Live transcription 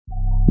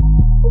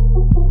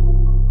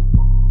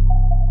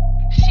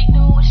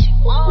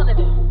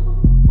wanna do.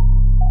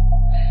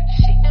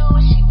 She do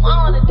what she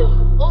wanna do.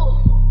 Ooh.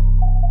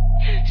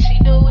 She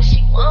do what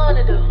she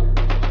wanna do.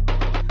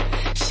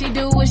 She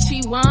do what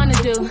she wanna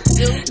do.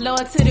 Lower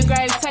to the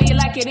grave, tell you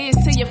like it is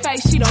to your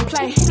face. She don't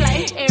play.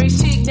 Every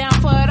chick down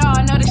for it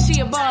all, know that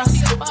she a boss.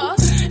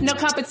 No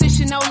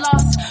competition, no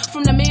loss.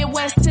 From the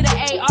Midwest to the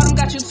A, Autumn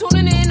got you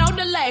tuning in, no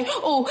delay.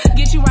 Ooh,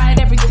 get you right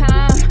every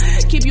time.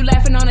 Keep you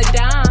laughing on a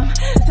dime.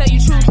 Tell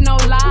you truth, no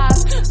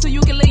lies. So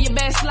you can live your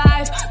best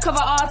life. Cover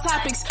all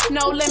topics,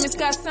 no limits.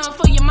 Got some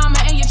for your mama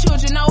and your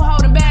children, no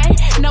holding back.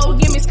 No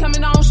gimmicks,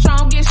 coming on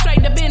strong, get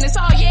straight to business.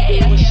 Oh yeah.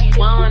 Live what she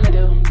wanna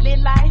do.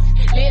 Live life,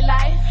 live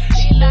life.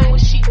 She do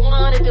what she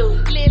wanna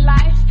do. Live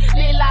life,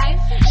 live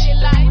life. She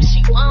do what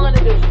she wanna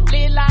do.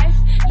 Live life,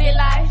 live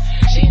life.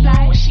 She do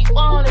what she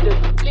wanna do.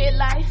 Live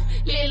life,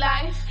 live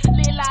life,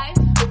 live life.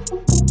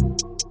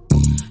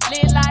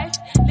 Live life,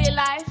 live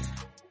life.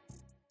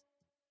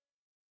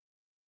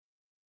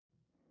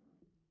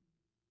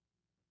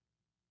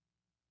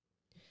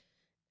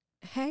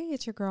 Hey,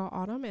 it's your girl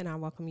Autumn, and I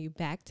welcome you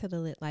back to the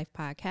Lit Life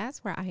Podcast,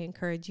 where I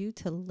encourage you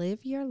to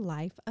live your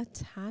life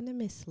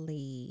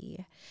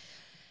autonomously.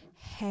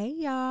 Hey,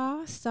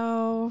 y'all.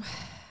 So,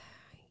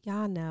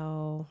 y'all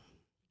know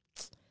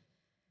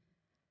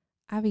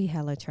I be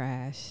hella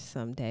trash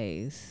some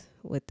days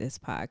with this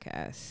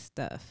podcast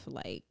stuff.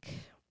 Like,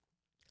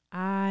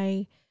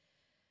 I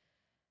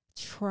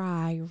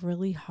try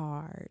really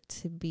hard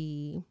to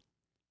be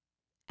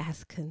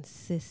as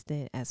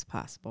consistent as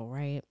possible,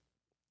 right?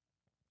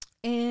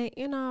 And,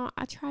 you know,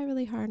 I try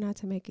really hard not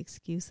to make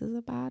excuses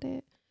about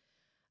it.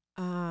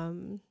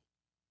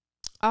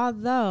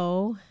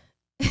 Although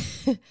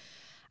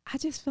I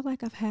just feel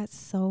like I've had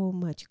so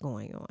much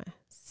going on.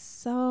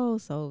 So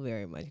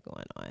very much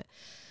going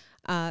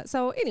on.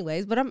 So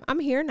anyways, but I'm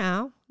here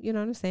now. You know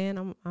what I'm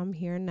saying? I'm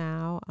here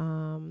now.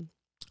 I'm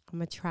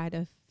going to try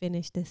to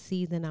finish the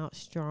season out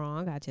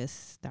strong. I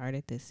just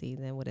started this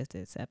season. What is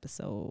this?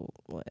 Episode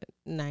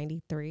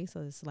 93.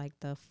 So it's like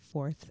the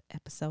 4th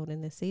episode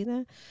in this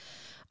season.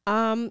 So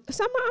I'm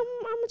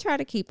gonna try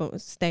to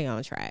stay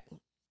on track.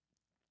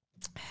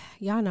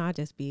 Y'all know it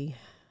just be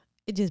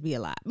a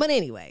lot. But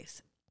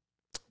anyways,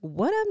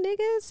 what up,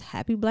 niggas?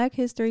 Happy Black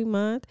History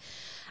Month.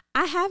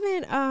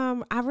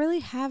 I really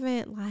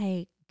haven't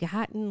like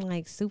gotten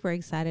like super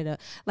excited.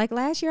 Like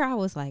last year I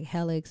was like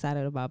hella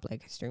excited about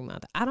Black History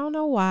Month. I don't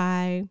know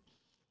why.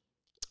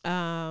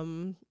 I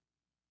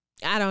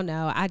don't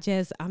know. I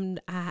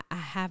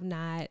have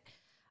not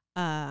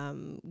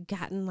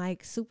gotten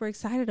like super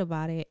excited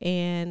about it,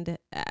 and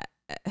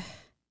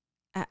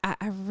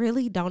I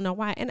really don't know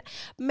why. And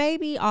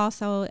maybe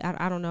also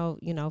I don't know,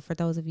 you know, for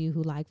those of you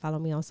who like follow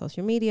me on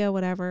social media,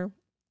 whatever,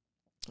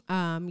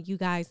 you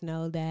guys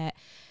know that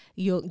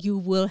you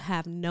will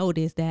have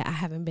noticed that I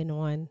haven't been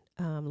on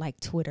like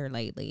Twitter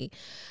lately.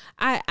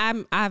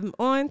 I'm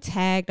on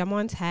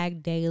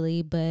Tag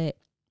daily, but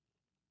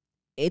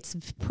it's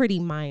pretty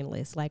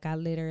mindless. Like I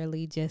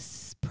literally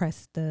just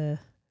press the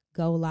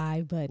go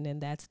live button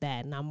and that's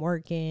that. And I'm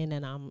working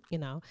and I'm, you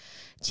know,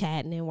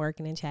 chatting and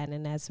working and chatting,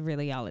 and that's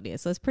really all it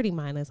is. So it's pretty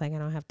mindless. Like I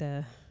don't have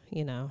to,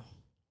 you know,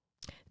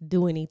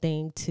 do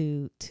anything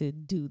to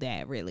do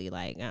that really.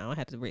 Like I don't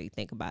have to really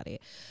think about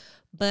it.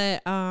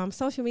 But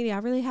social media, I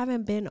really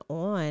haven't been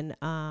on.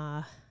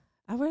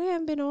 Probably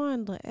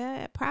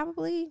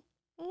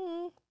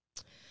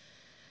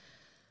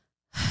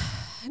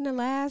in the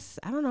last,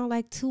 I don't know,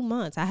 like 2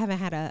 months. I haven't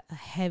had a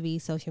heavy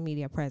social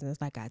media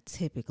presence like I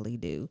typically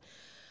do.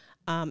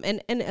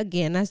 And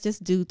again, that's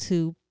just due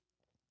to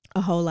a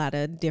whole lot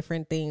of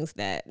different things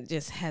that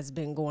just has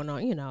been going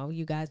on. You know,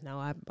 you guys know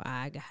I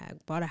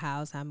bought a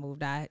house, I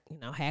moved, I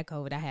had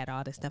COVID, I had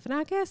all this stuff. And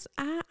I guess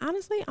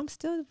I'm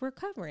still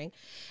recovering.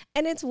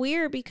 And it's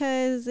weird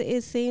because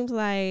it seems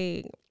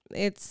like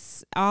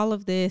it's all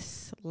of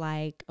this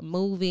like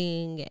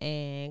moving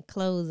and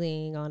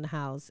closing on the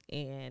house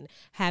and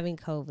having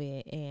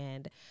COVID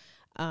and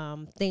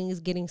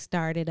things getting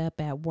started up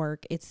at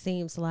work. It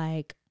seems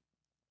like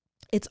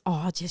it's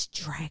all just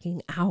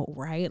dragging out,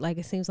 right? Like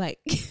it seems like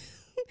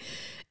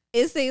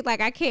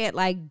I can't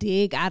like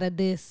dig out of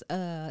this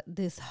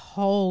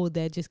hole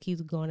that just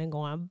keeps going and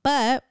going.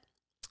 But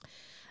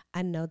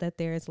I know that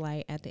there's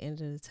light at the end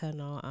of the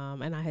tunnel.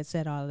 And I had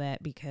said all of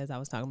that because I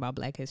was talking about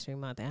Black History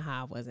Month and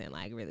how I wasn't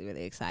like really,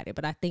 really excited.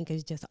 But I think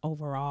it's just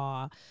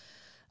overall,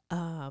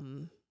 I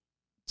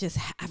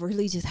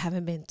really just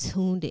haven't been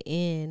tuned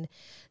in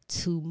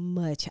too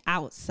much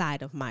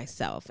outside of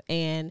myself.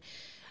 And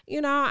you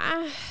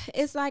know,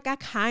 it's like I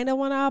kind of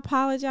want to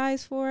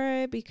apologize for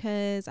it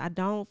because I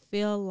don't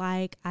feel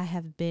like I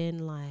have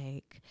been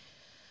like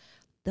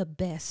the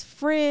best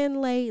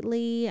friend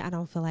lately. I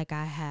don't feel like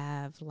I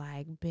have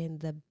like been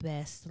the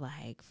best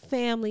like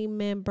family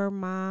member,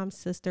 mom,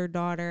 sister,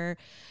 daughter.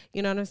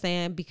 You know what I'm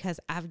saying? Because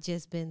I've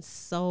just been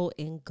so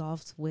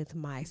engulfed with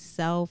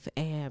myself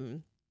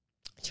and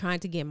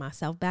trying to get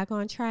myself back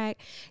on track.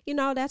 You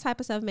know, that type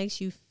of stuff makes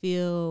you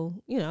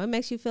feel, you know, it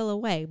makes you feel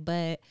away,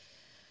 but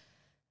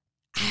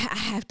I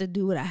have to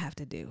do what I have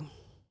to do.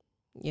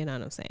 You know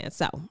what I'm saying?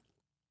 So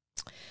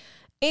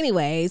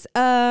Anyways,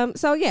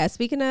 so yeah,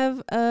 speaking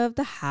of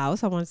the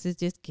house, I wanted to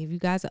just give you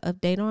guys an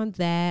update on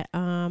that.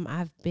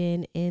 I've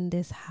been in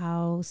this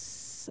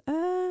house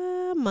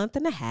a month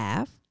and a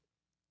half,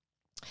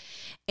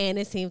 and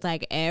it seems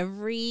like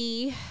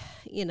every,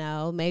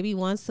 maybe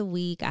once a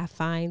week, I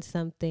find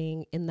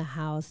something in the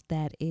house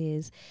that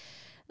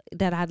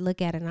I'd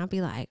look at it and I'd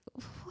be like,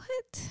 what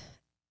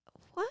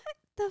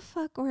the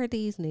fuck are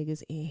these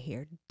niggas in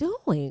here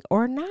doing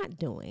or not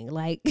doing?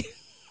 Like,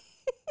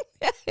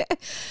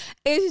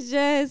 it's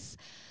just,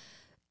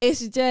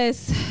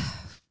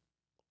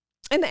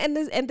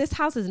 and this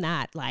house is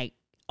not like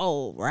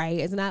old, right?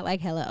 It's not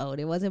like hella old.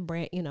 It wasn't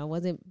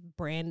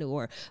brand new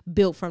or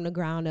built from the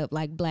ground up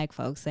like black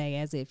folks say,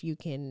 as if you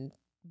can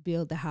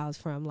build the house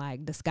from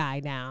like the sky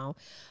down.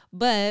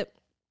 But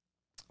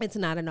it's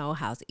not an old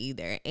house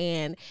either.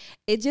 And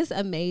it just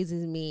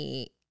amazes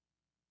me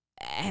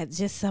at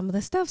just some of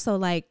the stuff. So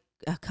like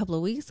a couple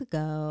of weeks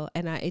ago,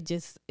 and it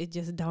just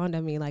dawned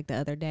on me like the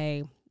other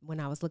day when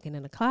I was looking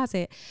in the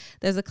closet.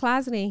 There's a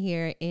closet in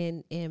here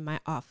in my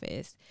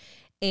office,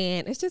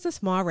 and it's just a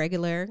small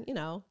regular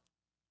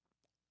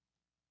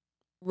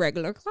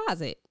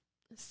closet.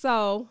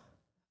 So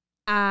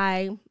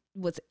I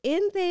was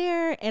in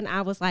there and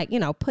I was like,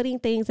 putting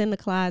things in the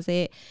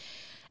closet,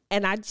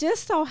 and I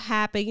just so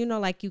happened,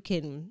 like you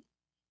can,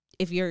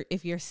 if you're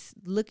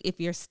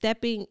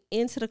stepping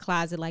into the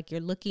closet, like you're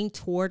looking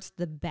towards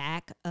the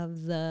back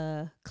of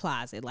the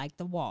closet, like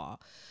the wall,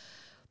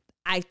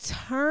 I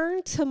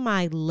turned to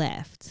my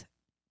left.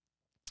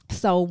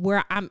 So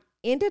where I'm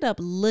ended up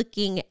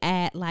looking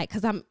at, like,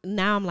 because I'm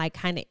like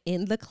kind of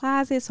in the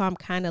closet, so I'm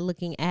kind of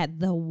looking at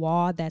the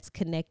wall that's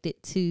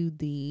connected to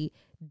the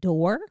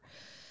door,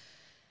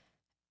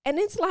 and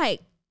it's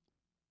like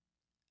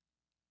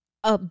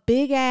a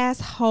big ass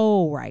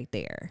hole right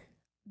there,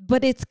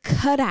 but it's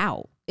cut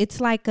out.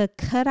 It's like a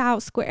cut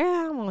out square.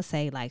 I don't want to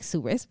say like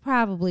super. It's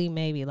probably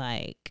maybe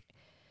like,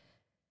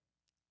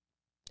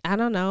 I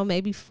don't know,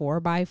 maybe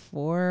 4x4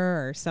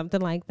 or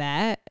something like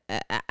that.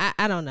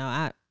 I don't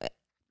know.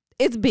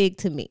 It's big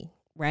to me,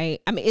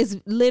 right? I mean, it's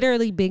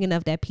literally big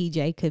enough that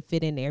PJ could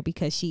fit in there,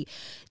 because she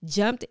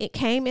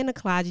came in the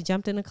closet,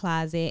 jumped in the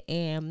closet,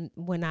 and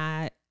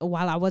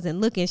while I wasn't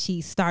looking,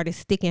 she started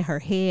sticking her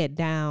head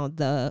down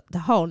the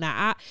hole.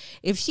 Now,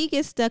 if she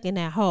gets stuck in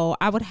that hole,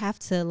 I would have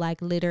to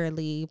like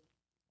literally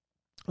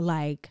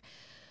like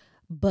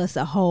bust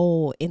a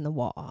hole in the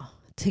wall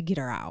to get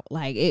her out.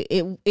 Like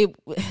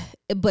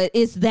but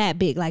it's that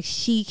big. Like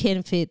she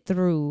can fit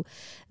through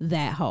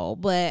that hole.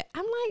 But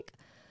I'm like,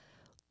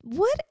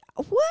 what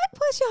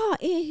was y'all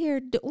in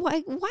here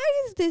like, why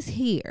is this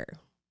here?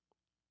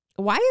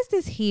 Why is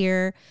this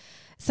here?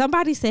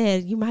 Somebody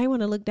said you might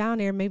want to look down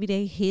there. Maybe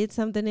they hid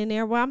something in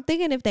there. Well, I'm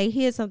thinking if they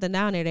hid something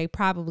down there, they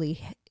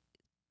probably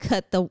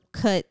cut the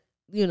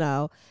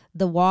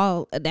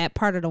wall, that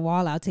part of the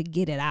wall out to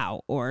get it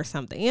out or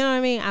something. You know what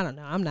I mean? I don't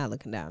know. I'm not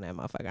looking down that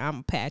motherfucker. I'm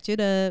gonna patch it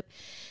up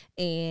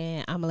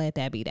and I'm gonna let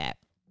that be that.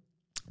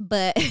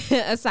 But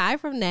aside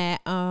from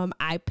that,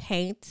 I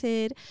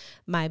painted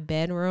my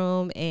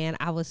bedroom, and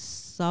I was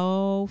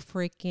so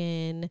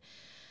freaking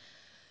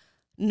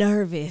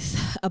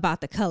nervous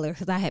about the color,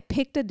 because I had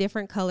picked a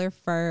different color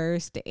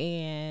first,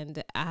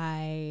 and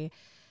I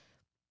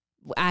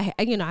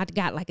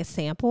got like a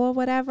sample or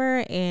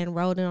whatever and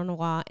wrote it on the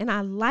wall, and I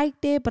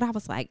liked it, but I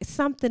was like,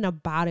 something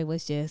about it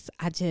was just,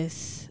 I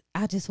just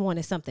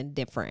wanted something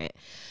different.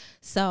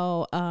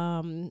 So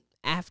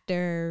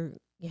after,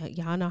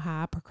 y'all know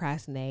how I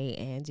procrastinate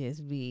and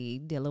just be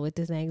dealing with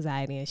this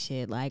anxiety and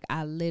shit. Like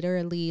I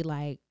literally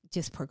like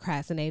just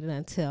procrastinated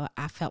until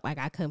I felt like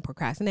I couldn't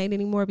procrastinate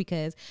anymore,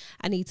 because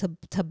I need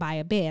to buy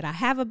a bed. I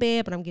have a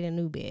bed, but I'm getting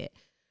a new bed,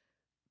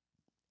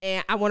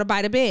 and I want to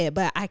buy the bed,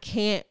 but I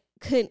can't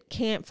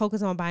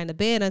focus on buying the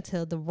bed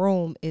until the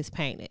room is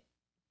painted.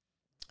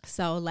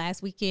 So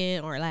last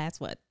weekend, or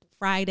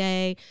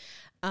Friday,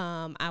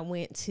 I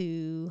went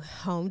to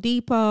Home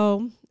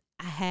Depot.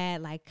 I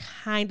had like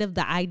kind of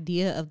the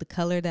idea of the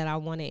color that I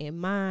wanted in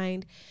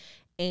mind,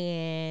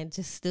 and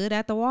just stood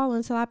at the wall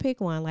until I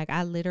picked one. Like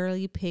I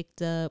literally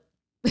picked up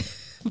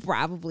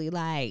probably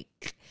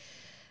like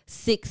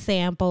 6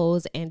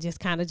 samples and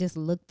just kind of just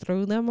looked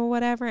through them or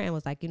whatever, and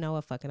was like, you know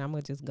what, fuck it, I'm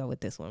gonna just go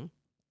with this one.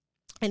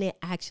 And it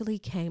actually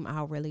came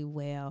out really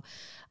well.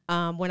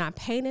 When I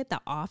painted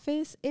the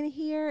office in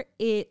here,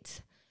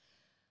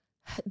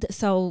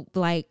 so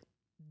like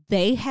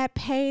they had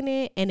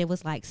painted, and it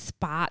was like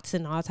spots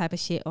and all type of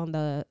shit on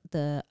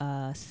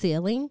the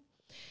ceiling.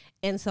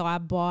 And so I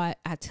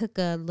took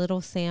a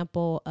little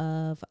sample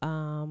of,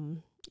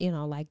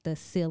 like the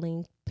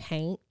ceiling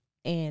paint,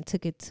 and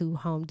took it to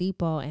Home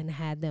Depot and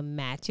had them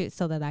match it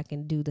so that I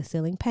can do the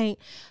ceiling paint.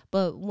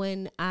 But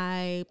when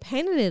I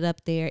painted it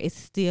up there, it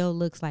still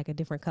looks like a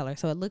different color.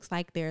 So it looks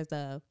like there's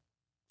a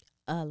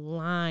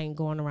line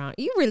going around.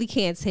 You really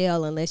can't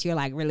tell unless you're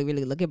like really,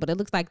 really looking, but it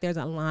looks like there's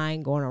a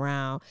line going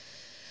around.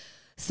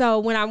 So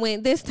when I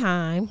went this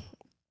time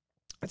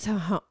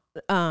to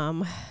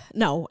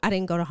no, I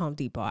didn't go to Home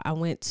Depot. I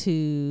went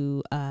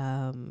to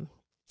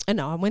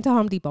no, I went to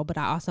Home Depot, but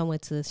I also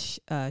went to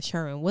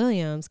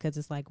Sherwin-Williams because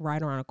it's like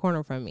right around the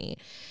corner from me.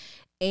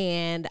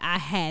 And I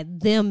had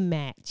them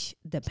match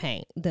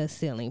the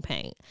ceiling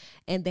paint,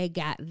 and they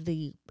got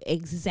the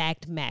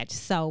exact match.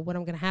 So what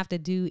I'm going to have to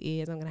do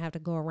is I'm going to have to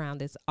go around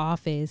this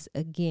office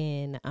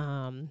again,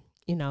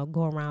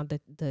 go around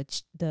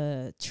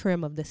the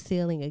trim of the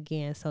ceiling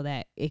again so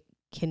that it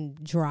can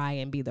dry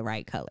and be the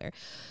right color.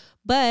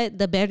 But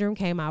the bedroom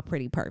came out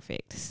pretty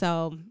perfect.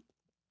 So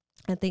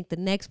I think the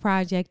next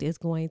project is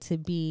going to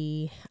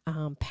be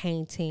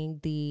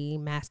painting the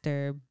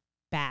master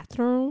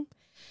bathroom.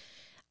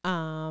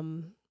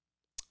 And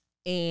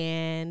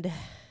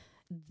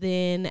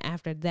then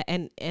after that,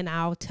 and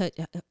I'll touch,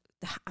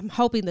 I'm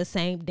hoping the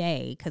same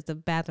day, because the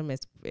bathroom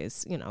is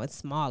it's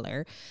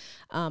smaller.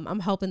 I'm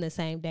hoping the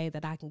same day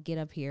that I can get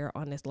up here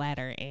on this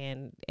ladder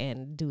and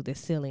do the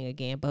ceiling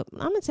again. But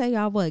I'm gonna tell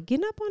y'all what,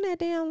 getting up on that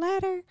damn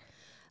ladder,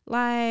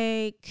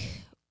 like,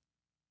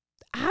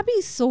 I'll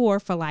be sore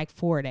for like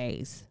 4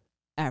 days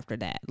after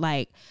that.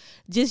 Like,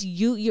 just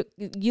you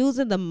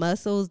using the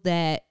muscles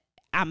that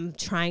I'm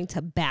trying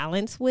to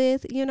balance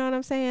with, you know what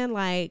I'm saying?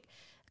 Like,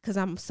 because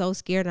I'm so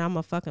scared that I'm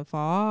going to fucking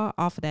fall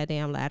off of that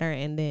damn ladder,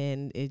 and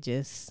then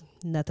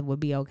nothing would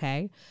be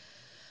okay.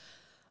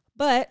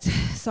 But,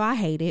 so I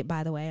hate it,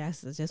 by the way. I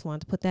just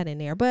wanted to put that in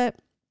there. But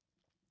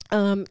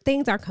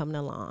things are coming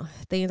along.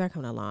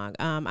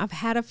 I've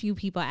had a few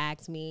people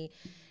ask me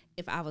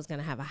if I was going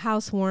to have a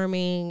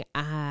housewarming.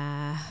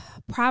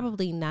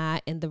 Probably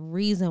not. And the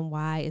reason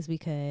why is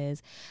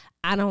because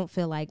I don't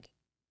feel like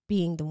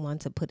being the one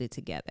to put it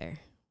together.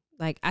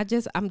 Like, I'm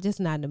just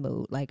not in the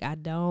mood. Like, I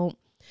don't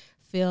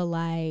feel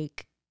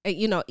like,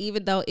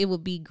 even though it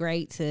would be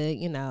great to,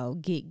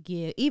 get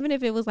gifts, even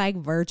if it was like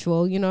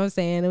virtual, you know what I'm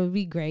saying? It would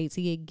be great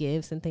to get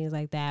gifts and things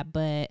like that.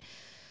 But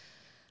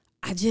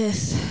I'm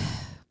just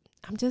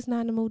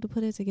not in the mood to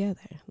put it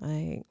together.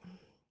 Like,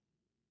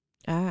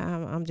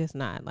 I'm just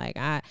not. Like,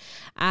 I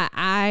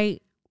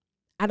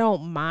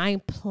don't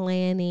mind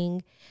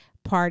planning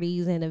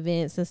parties and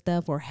events and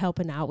stuff, or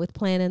helping out with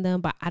planning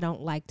them, but I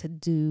don't like to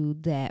do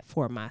that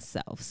for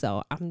myself.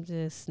 So I'm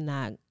just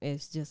not,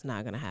 it's just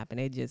not gonna happen.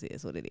 It just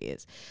is what it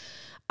is.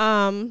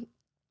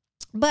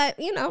 But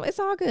it's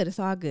all good. It's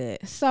all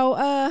good. So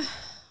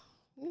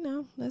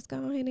let's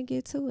go ahead and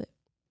get to it.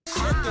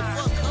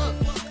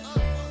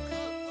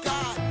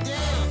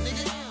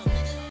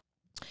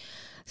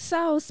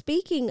 So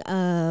speaking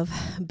of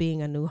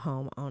being a new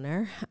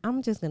homeowner,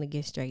 I'm just gonna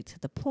get straight to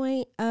the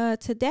point.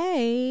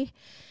 Today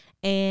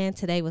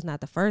was not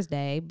the first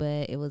day,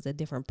 but it was a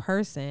different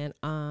person.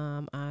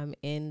 I'm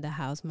in the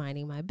house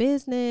minding my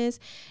business,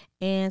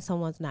 and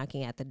someone's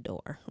knocking at the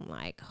door.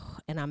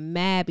 And I'm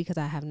mad because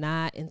I have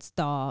not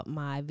installed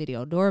my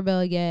video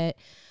doorbell yet.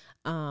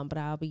 But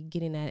I'll be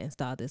getting that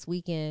installed this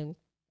weekend.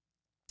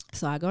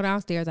 So I go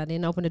downstairs. I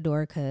didn't open the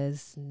door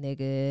because,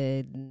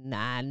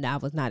 I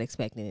was not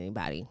expecting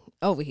anybody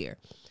over here.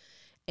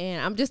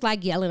 And I'm just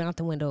like yelling out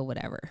the window or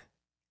whatever.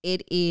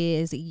 It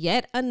is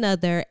yet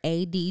another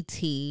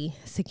ADT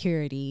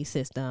security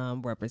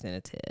system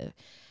representative.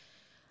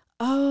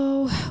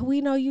 Oh, we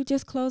know you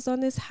just closed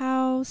on this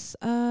house.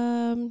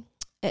 Not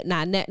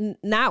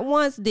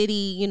once did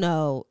he,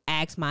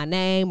 ask my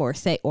name or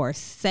say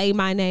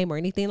my name or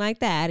anything like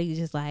that. He's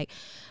just like,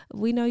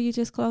 we know you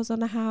just closed on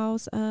the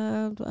house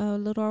a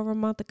little over a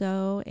month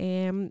ago,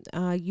 and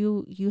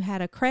you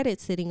had a credit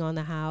sitting on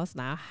the house.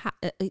 Now,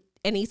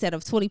 and he said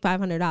of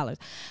 $2,500.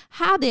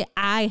 How did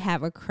I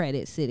have a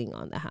credit sitting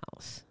on the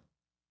house?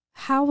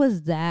 How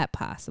was that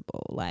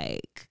possible?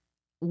 Like,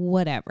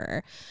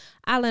 whatever.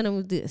 I let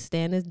him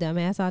stand his dumb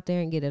ass out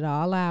there and get it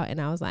all out, and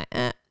I was like,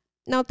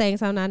 no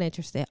thanks, I'm not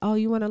interested. Oh,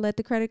 you want to let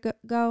the credit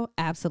go?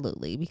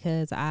 Absolutely,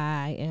 because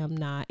I am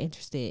not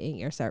interested in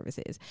your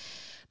services.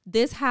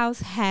 This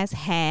house has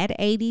had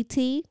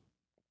ADT,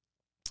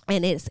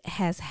 and it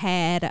has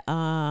had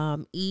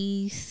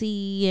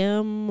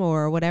ECM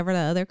or whatever the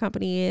other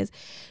company is.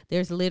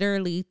 There's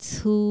literally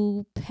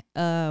two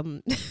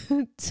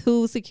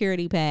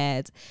security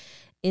pads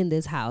in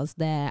this house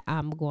that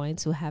I'm going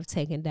to have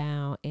taken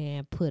down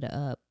and put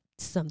up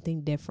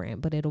something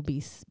different, but it'll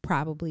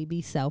probably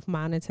be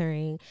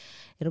self-monitoring.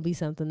 It'll be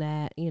something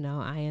that,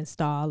 I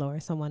install, or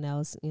someone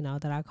else,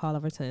 that I call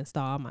over to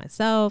install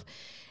myself.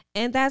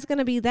 And that's going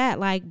to be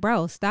that. Like,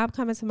 bro, stop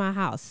coming to my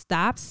house.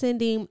 Stop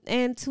sending,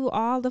 and to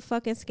all the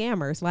fucking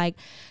scammers, like,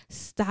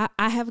 stop.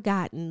 I have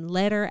gotten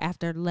letter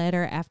after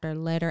letter after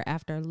letter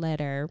after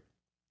letter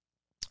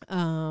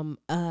saying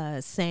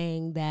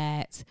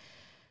that,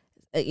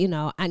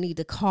 I need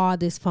to call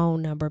this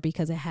phone number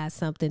because it has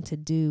something to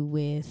do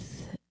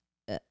with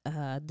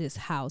this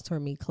house, or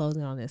me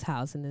closing on this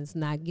house, and it's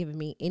not giving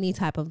me any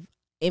type of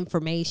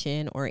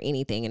information or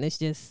anything, and it's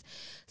just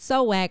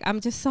so whack. I'm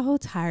just so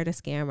tired of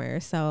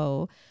scammers.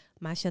 So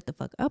my Shut the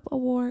Fuck Up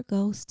award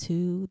goes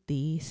to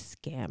the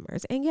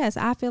scammers. And yes,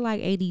 I feel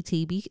like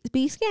ADT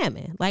be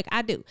scamming. Like,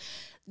 I do.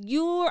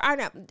 You are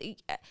not.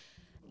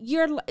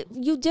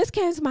 you just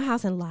came to my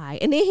house and lied.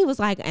 And then he was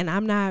like, and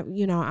I'm not,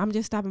 I'm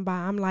just stopping by.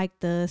 I'm like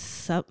the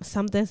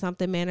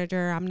something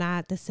manager. I'm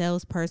not the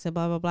salesperson,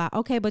 blah, blah, blah.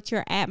 Okay, but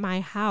you're at my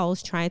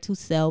house trying to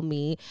sell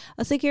me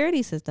a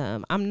security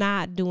system. I'm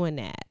not doing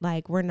that.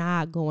 Like, we're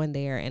not going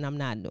there, and I'm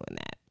not doing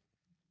that.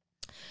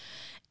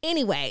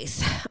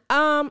 Anyways,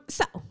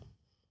 so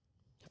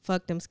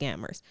fuck them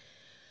scammers.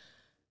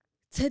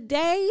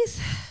 Today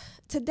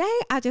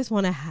I just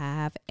want to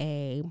have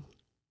a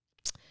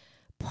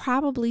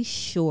probably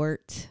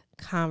short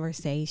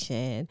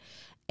conversation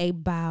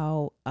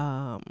about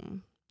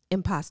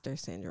imposter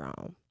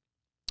syndrome.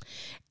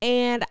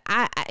 And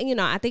I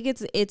think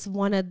it's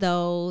one of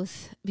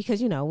those,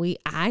 because I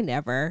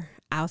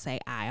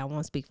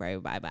won't speak for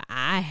everybody, but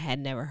I had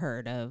never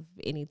heard of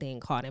anything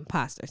called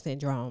imposter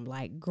syndrome,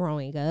 like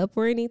growing up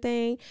or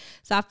anything.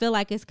 So I feel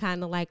like it's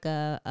kind of like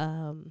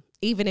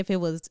even if it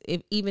was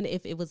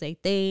a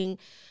thing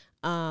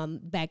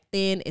back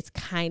then, it's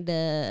kind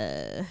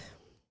of,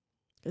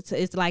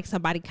 it's like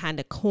somebody kind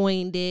of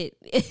coined it,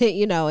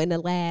 in the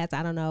last,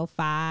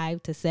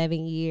 5 to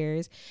 7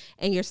 years.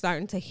 And you're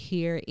starting to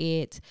hear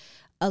it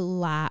a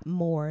lot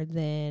more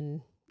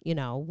than,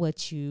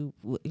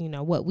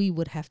 what we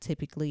would have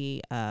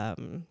typically,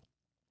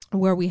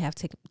 where we have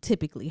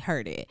typically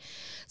heard it.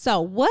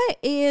 So what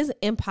is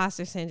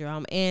imposter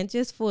syndrome? And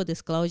just full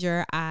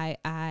disclosure,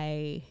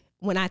 I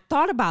when I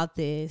thought about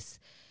this,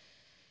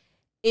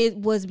 it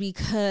was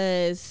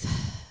because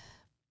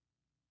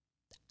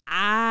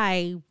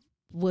I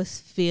was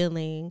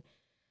feeling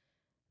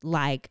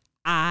like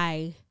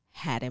I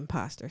had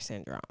imposter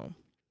syndrome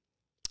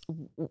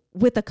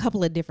with a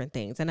couple of different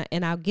things.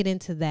 And I'll get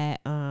into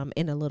that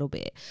in a little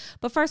bit.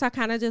 But first, I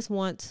kind of just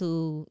want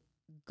to,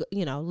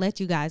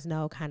 let you guys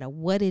know kind of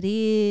what it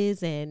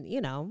is and,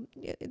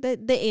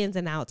 the ins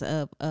and outs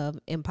of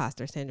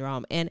imposter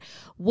syndrome and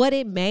what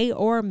it may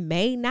or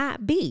may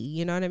not be.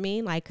 You know what I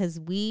mean? Like,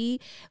 because we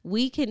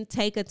can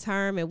take a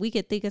term and we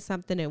can think of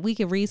something and we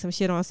can read some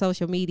shit on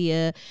social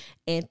media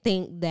and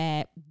think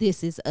that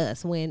this is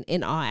us, when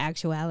in all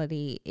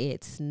actuality,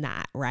 it's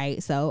not,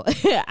 right? So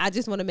I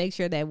just want to make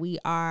sure that we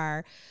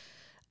are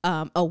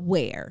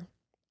aware.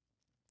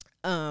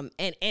 And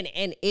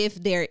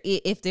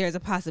if there's a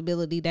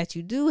possibility that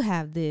you do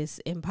have this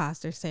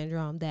imposter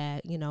syndrome,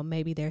 that,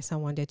 maybe there's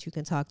someone that you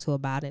can talk to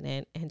about it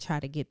and try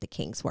to get the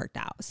kinks worked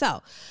out.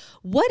 So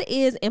what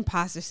is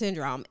imposter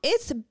syndrome?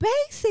 It's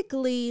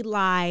basically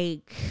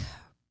like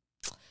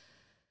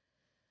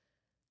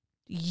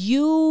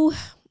you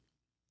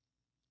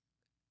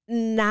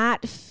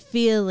not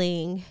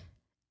feeling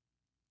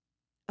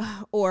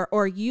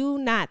or you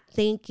not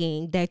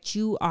thinking that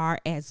you are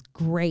as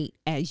great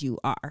as you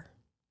are.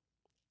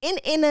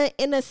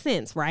 In a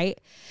sense, right?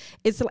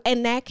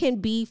 And that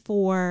can be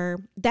for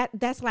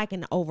that's like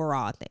an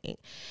overall thing.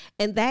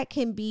 And that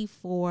can be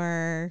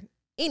for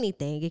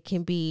anything. It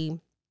can be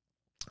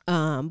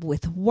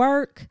with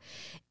work.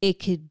 It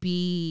could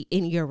be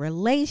in your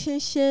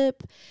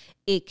relationship.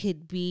 It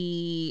could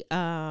be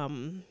as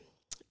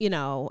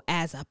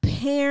a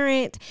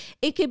parent.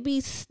 It could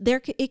be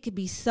it could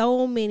be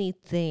so many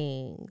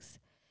things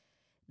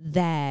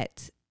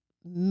that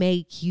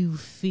make you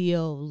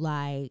feel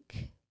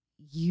like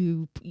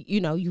you could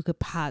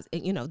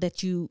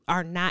that you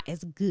are not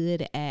as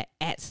good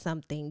at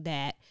something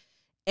that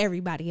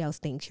everybody else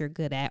thinks you're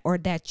good at, or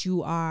that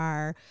you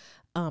are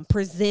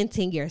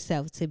presenting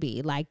yourself to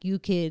be. Like, you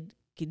could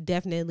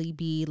definitely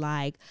be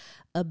like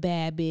a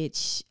bad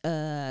bitch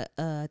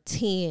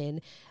 10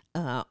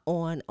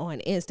 on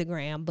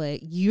Instagram,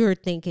 but you're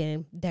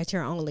thinking that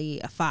you're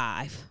only a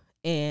 5.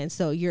 And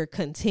so you're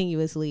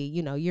continuously,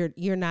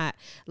 you're not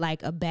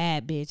like a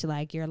bad bitch,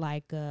 like you're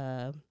like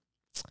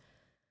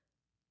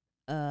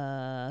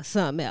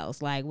something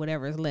else, like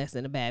whatever is less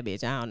than a bad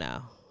bitch. I don't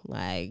know.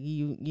 Like,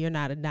 you're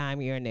not a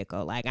dime, you're a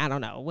nickel. Like, I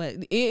don't know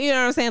what, you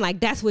know what I'm saying?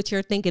 Like, that's what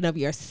you're thinking of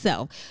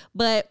yourself.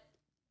 But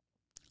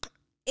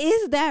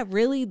is that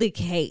really the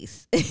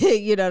case?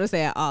 You know what I'm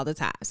saying? All the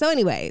time. So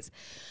anyways,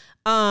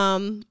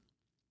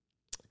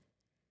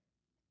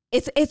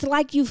 it's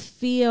like you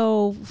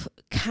feel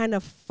kind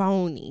of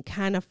phony,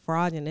 kind of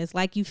fraudulent. It's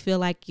like you feel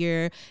like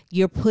you're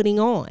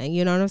putting on,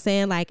 you know what I'm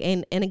saying? Like,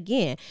 and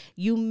again,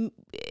 you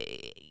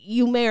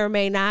may or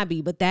may not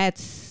be, but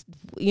that's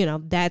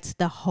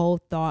the whole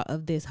thought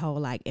of this whole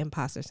like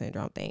imposter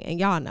syndrome thing. And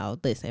y'all know,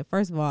 listen,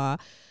 first of all,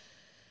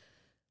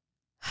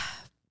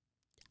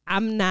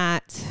 I'm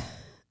not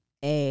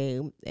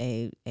a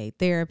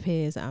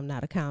therapist. I'm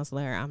not a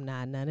counselor. I'm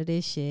not none of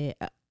this shit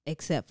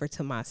except for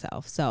to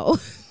myself. So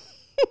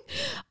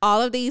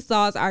all of these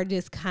thoughts are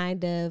just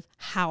kind of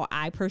how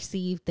I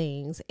perceive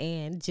things.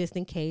 And just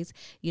in case,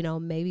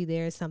 maybe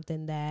there's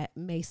something that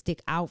may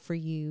stick out for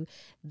you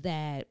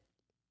that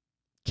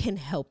can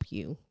help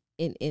you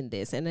in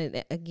this.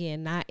 And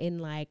again, not in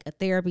like a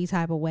therapy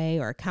type of way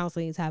or a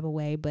counseling type of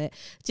way, but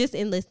just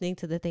in listening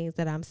to the things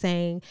that I'm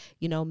saying,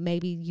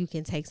 maybe you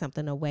can take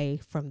something away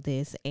from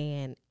this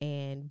and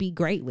be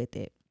great with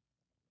it.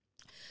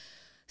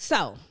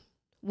 So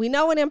we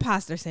know what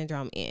imposter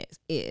syndrome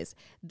is.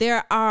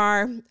 There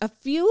are a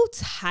few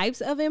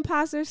types of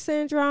imposter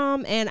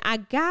syndrome, and I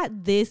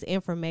got this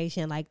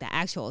information, like the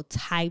actual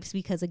types,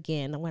 because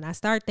again, when I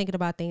start thinking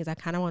about things, I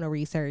kind of want to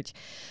research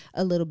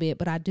a little bit,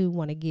 but I do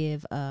want to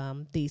give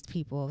these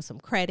people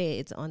some credit.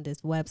 It's on this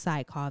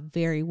website called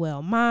Very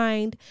Well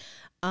Mind,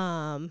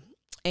 and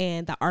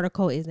the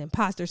article is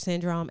Imposter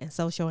Syndrome and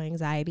Social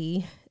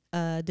Anxiety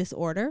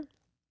Disorder,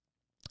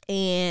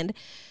 and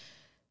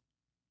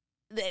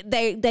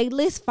they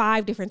list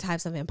 5 different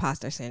types of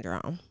imposter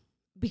syndrome,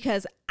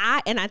 because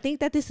I think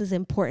that this is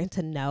important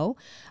to know,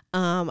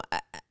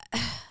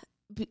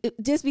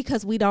 just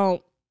because we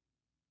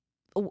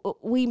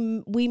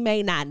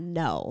may not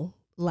know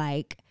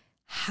like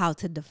how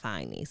to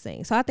define these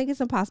things. So I think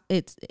it's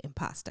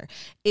imposter.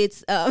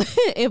 It's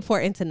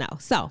important to know.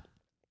 So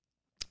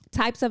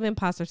types of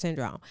imposter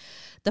syndrome.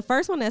 The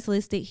first one that's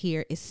listed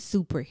here is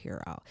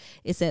superhero.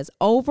 It says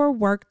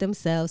overwork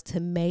themselves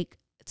to make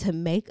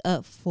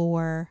up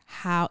for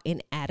how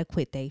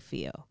inadequate they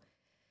feel.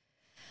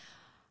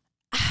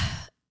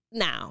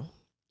 Now,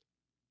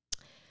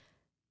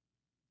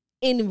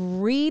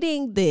 in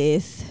reading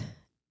this,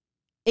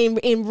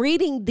 in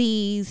reading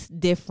these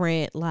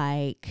different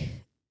like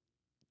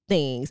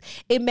things,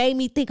 it made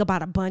me think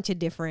about a bunch of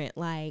different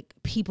like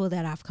people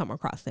that I've come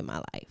across in my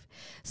life.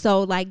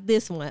 So like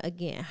this one,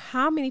 again,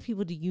 how many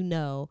people do you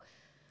know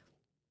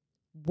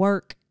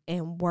work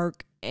and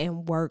work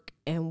and work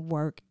and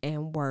work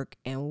and work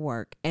and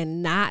work,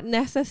 and not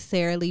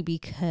necessarily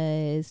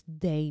because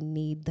they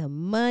need the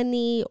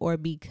money or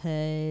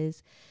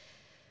because,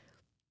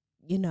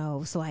 you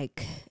know, it's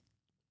like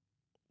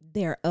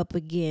they're up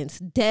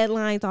against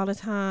deadlines all the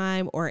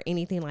time or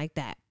anything like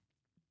that,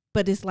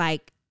 but it's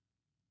like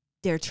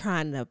they're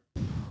trying to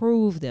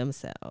prove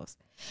themselves,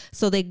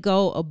 so they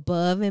go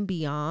above and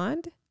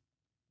beyond,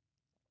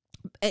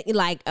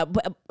 like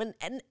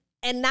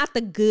and not the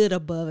good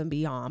above and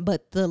beyond,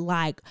 but the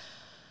like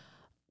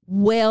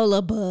well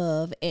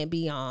above and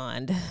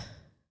beyond.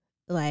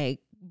 Like,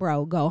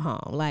 bro, go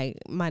home. Like,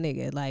 my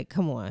nigga, like,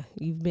 come on.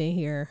 You've been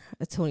here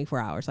 24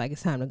 hours. Like,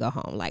 it's time to go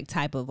home. Like,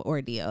 type of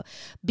ordeal.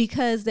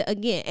 Because,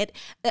 again,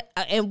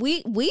 and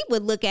we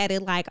would look at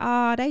it like,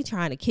 oh, they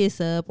trying to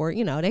kiss up, or,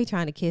 you know, they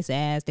trying to kiss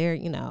ass. They're,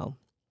 you know,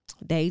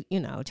 they, you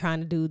know, trying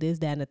to do this,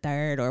 that, and the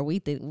third. Or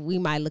we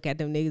might look at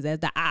them niggas as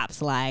the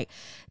ops. Like,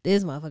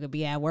 this motherfucker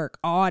be at work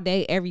all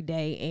day, every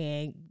day,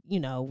 and, you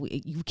know,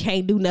 you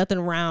can't do nothing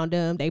around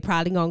them. They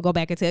probably gonna go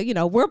back and tell, you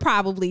know, we're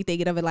probably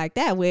thinking of it like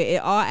that, where in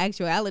all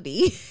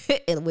actuality,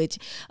 in which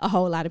a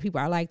whole lot of people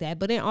are like that,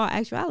 but in all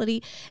actuality,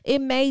 it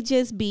may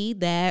just be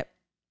that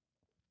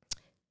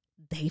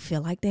they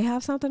feel like they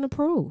have something to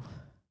prove.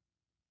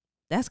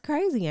 That's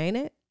crazy, ain't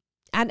it?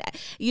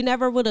 You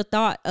never would have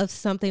thought of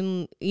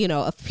something, you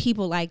know, of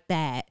people like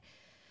that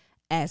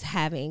as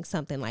having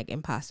something like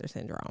imposter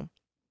syndrome.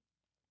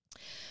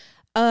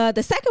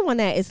 The second one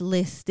that is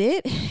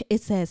listed,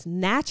 it says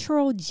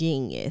natural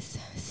genius,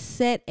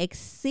 set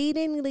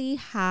exceedingly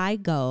high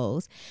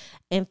goals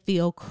and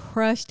feel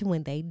crushed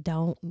when they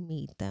don't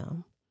meet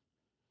them.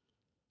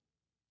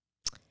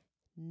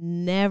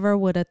 Never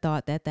would have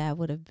thought that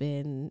would have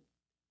been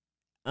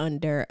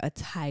under a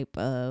type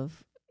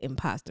of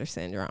imposter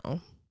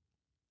syndrome.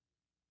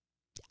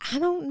 I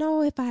don't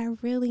know if I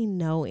really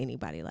know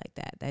anybody like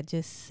that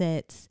just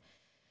sets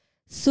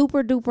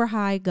super duper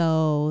high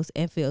goals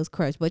and feels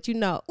crushed. But you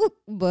know,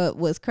 but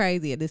what's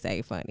crazy, and this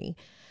ain't funny,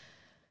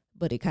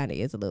 but it kind of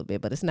is a little bit,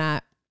 but it's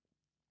not.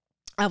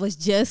 I was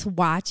just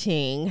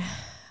watching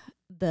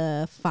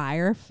the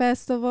Fyre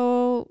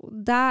Festival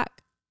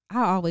doc.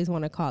 I always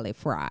want to call it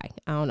Fry.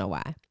 I don't know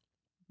why.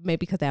 Maybe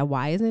because that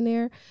Y is in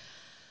there.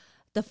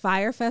 The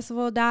Fyre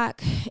Festival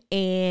doc,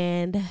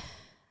 and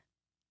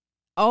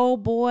oh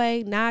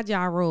boy, not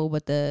Ja Rule,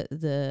 but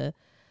the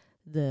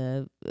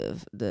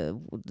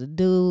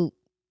dude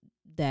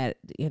that,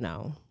 you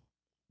know,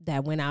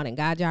 that went out and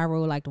got Ja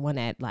Rule, like the one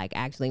that like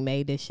actually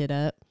made this shit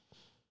up.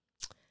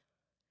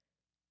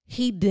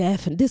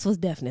 This was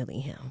definitely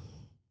him.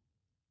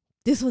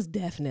 This was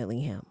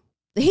definitely him.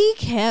 He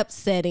kept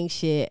setting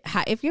shit.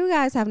 If you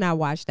guys have not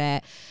watched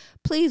that,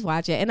 please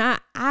watch it. And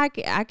I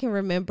can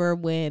remember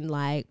when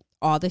like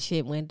all the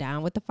shit went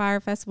down with the Fyre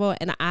Festival,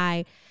 and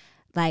I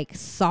like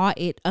saw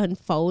it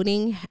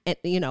unfolding at,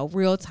 you know,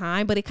 real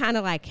time, but it kind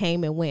of like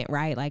came and went,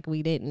 right? Like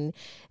we didn't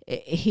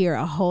hear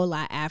a whole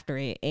lot after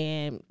it.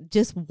 And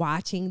just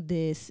watching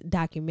this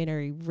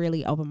documentary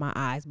really opened my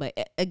eyes. But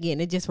again,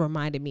 it just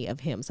reminded me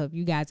of him. So if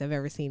you guys have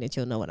ever seen it,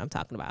 you'll know what I'm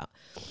talking about.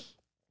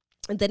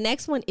 The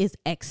next one is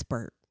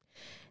expert.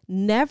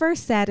 Never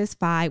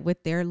satisfied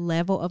with their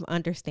level of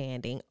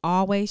understanding,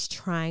 always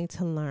trying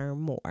to learn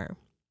more.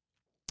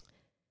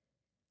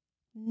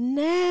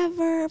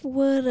 Never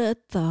would have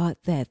thought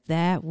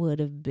that would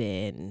have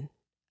been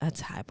a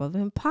type of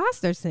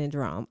imposter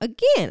syndrome.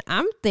 Again,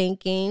 I'm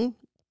thinking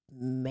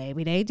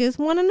maybe they just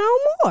want to know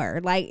more.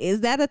 Like,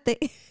 is that a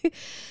thing?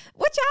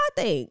 What y'all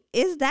think?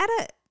 Does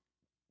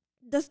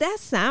that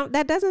sound,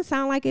 that doesn't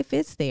sound like it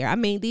fits there. I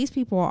mean, these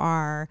people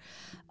are,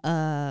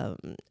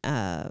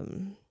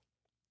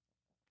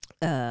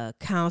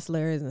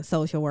 counselors and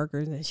social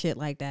workers and shit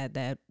like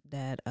that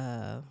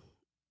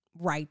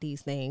write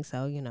these things.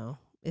 So, you know,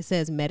 it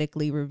says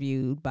medically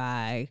reviewed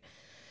by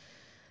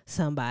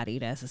somebody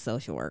that's a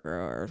social worker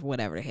or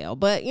whatever the hell.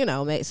 But, you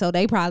know, so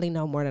they probably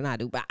know more than I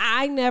do. But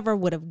I never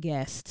would have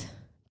guessed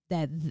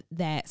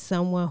that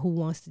someone who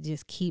wants to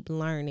just keep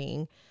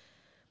learning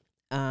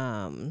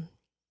has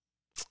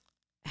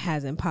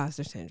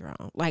imposter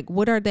syndrome. Like,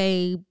 what are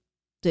they?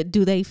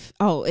 Do they?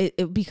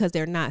 Because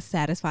they're not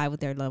satisfied with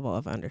their level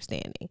of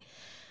understanding.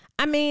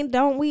 I mean,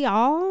 don't we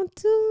all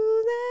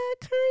do that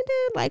kind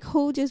of? Like,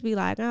 who just be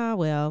like, oh,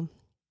 well,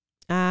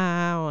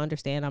 I don't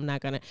understand. I'm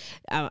not going to,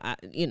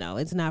 you know,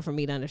 it's not for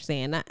me to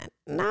understand.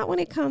 Not when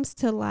it comes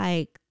to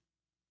like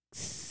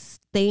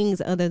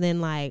things other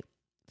than like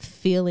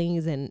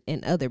feelings and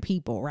other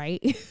people, right?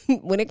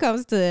 When it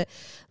comes to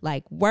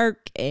like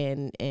work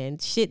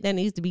and shit that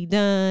needs to be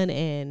done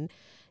and,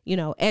 you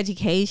know,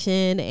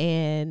 education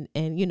and,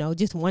 you know,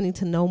 just wanting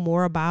to know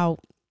more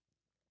about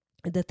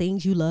the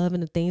things you love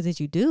and the things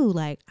that you do.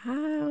 Like, I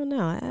don't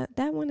know.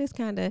 That one is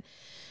kind of,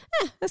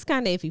 that's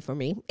kind of iffy for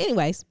me.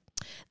 Anyways,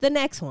 the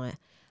next one,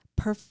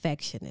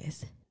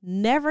 perfectionist,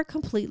 never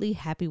completely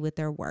happy with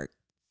their work,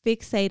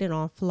 fixated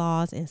on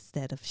flaws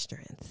instead of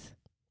strengths.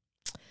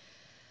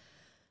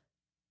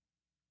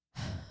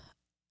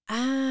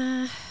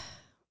 I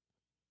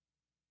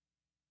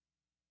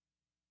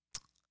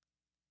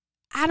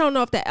don't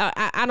know if that,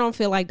 I don't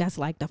feel like that's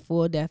like the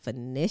full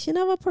definition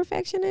of a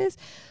perfectionist,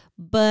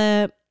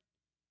 but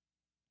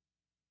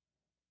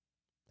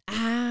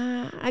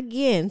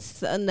again,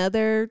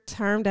 another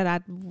term that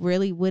I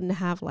really wouldn't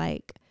have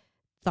like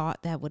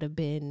thought that would have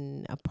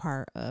been a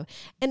part of,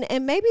 and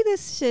maybe I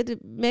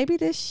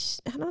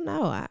don't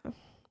know.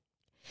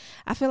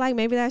 I feel like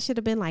maybe that should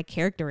have been like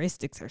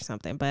characteristics or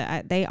something,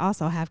 but they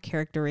also have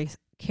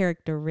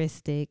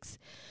characteristics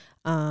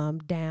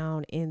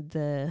down in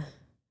the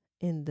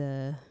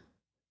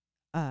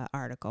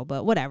article,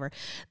 but whatever.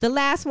 The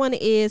last one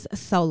is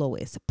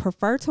soloist,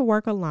 prefer to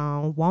work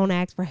alone, won't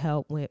ask for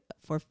help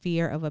for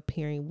fear of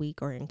appearing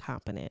weak or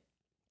incompetent.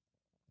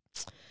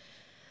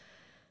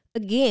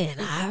 Again,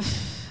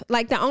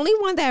 like the only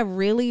one that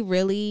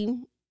really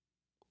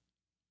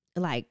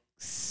like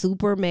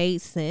super made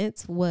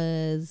sense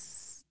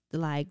was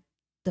like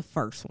the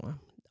first one.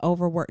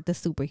 The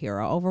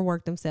superhero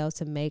overwork themselves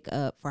to make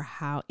up for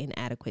how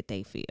inadequate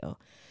they feel.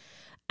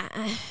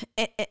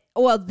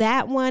 Well,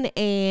 that one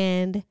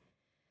and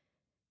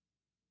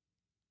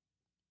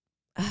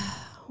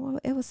well,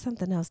 it was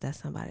something else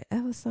that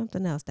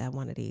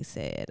one of these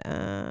said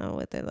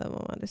with their level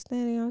of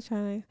understanding. I'm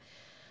trying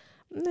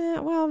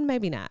to, well,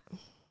 maybe not.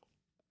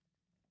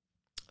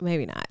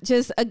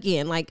 Just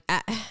again, like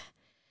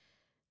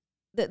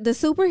the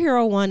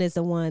superhero one is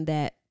the one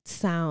that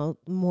sound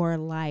more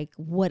like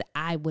what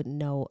I would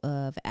know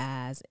of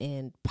as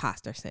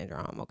imposter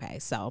syndrome. Okay,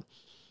 so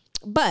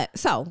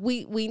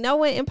we know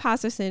what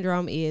imposter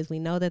syndrome is. We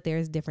know that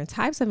there's different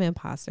types of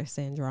imposter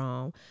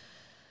syndrome.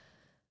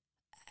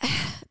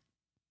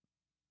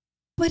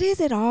 But is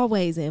it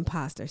always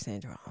imposter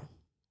syndrome?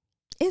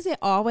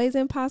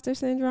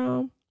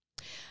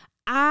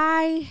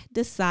 I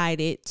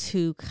decided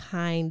to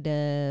kind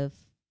of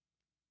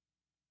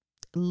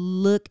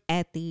look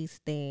at these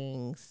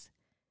things,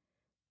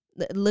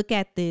 look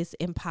at this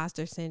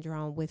imposter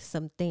syndrome with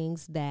some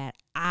things that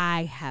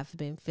I have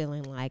been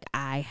feeling like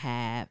I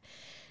have,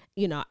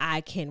 you know,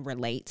 I can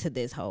relate to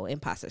this whole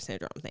imposter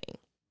syndrome thing.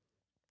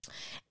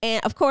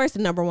 And of course, the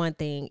number one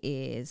thing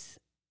is,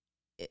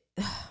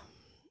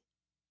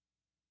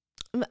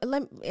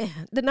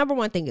 the number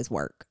one thing is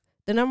work.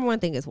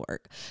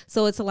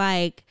 So it's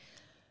like,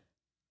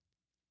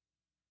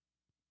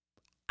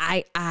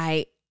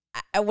 I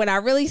when I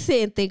really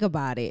sit and think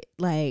about it,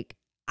 like,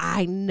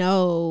 I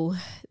know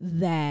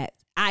that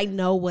I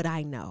know what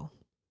I know,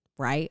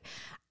 right?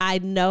 I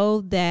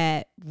know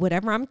that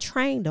whatever I'm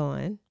trained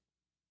on,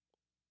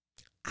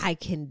 I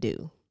can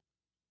do.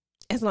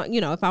 As long, you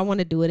know, if I want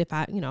to do it, if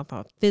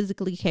I'm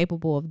physically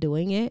capable of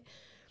doing it,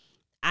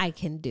 I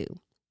can do.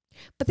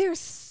 But there's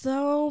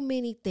so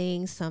many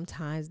things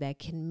sometimes that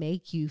can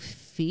make you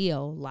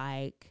feel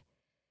like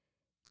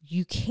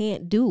you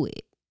can't do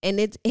it. And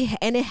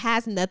it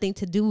has nothing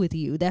to do with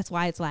you. That's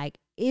why it's like,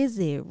 is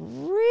it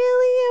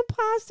really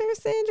imposter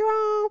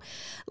syndrome?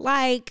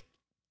 Like,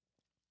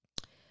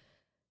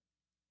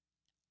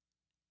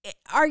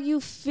 are you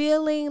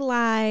feeling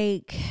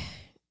like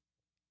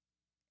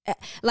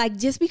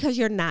just because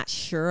you're not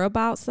sure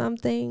about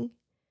something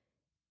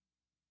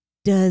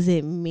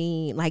doesn't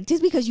mean, like,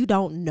 just because you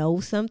don't know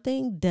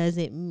something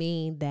doesn't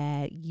mean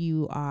that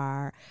you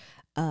are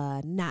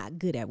not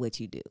good at what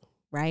you do,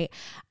 right?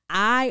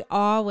 I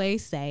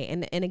always say,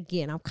 and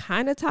again, I'm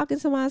kind of talking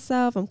to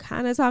myself. I'm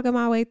kind of talking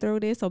my way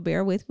through this, so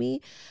bear with me.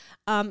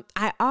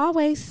 I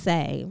always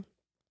say,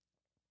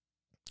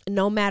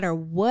 no matter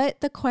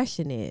what the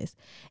question is,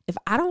 if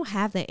I don't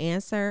have the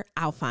answer,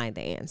 I'll find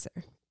the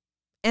answer.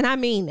 And I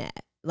mean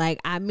that. Like,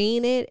 I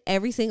mean it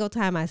every single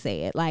time I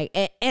say it. Like,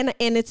 and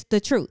it's the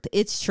truth.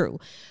 It's true.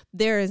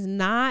 There is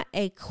not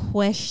a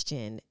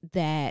question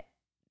that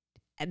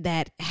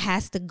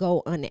has to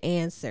go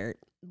unanswered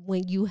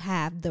when you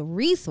have the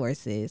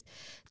resources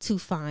to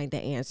find the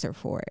answer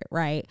for it,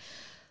 right?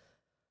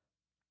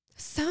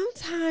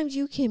 Sometimes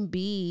you can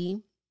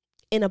be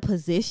in a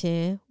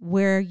position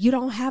where you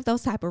don't have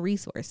those type of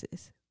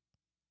resources.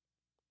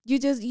 You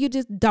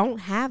just don't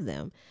have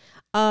them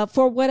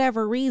for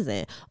whatever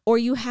reason, or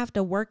you have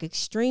to work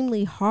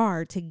extremely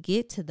hard to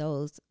get to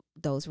those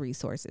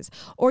resources,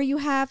 or you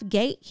have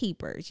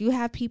gatekeepers. You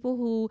have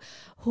people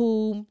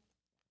who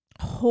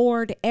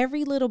hoard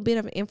every little bit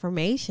of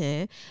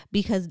information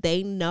because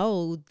they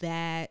know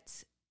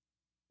that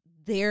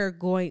their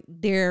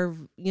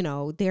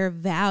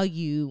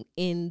value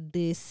in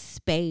this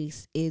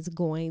space is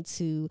going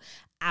to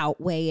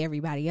outweigh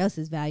everybody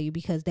else's value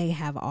because they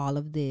have all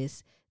of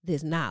this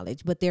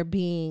knowledge, but they're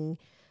being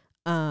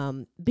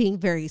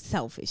very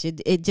selfish.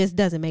 It just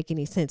doesn't make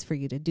any sense for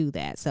you to do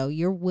that. So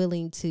you're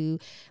willing to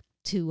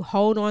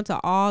hold on to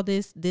all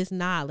this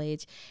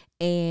knowledge,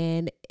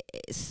 and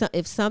so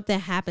if something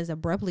happens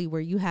abruptly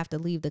where you have to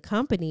leave the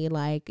company,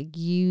 like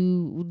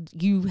you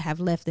have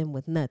left them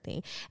with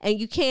nothing, and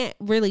you can't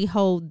really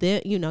hold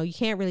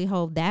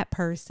that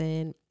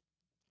person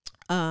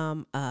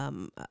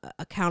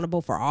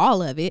accountable for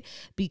all of it,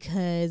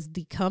 because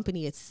the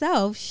company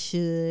itself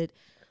should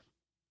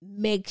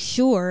make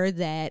sure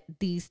that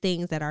these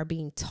things that are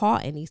being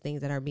taught and these things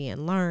that are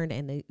being learned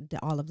and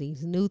all of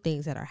these new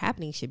things that are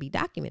happening should be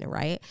documented,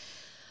 right?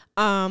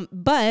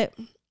 But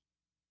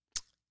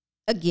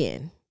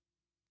again,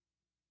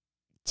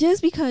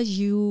 just because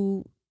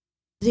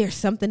there's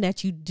something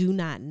that you do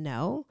not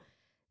know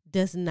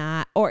does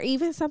not, or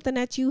even something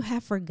that you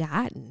have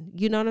forgotten,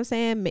 you know what I'm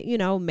saying? You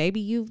know,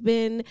 maybe you've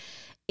been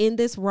in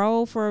this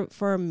role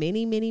for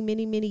many, many,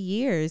 many, many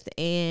years,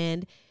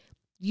 and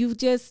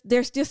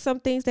there's just some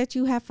things that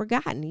you have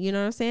forgotten, you know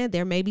what I'm saying?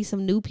 There may be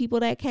some new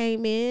people that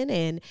came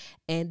in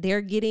and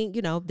they're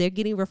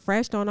getting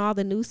refreshed on all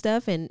the new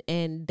stuff, and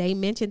they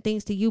mention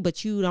things to you,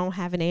 but you don't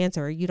have an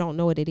answer, or you don't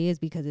know what it is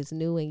because it's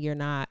new and you're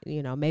not,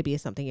 maybe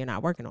it's something you're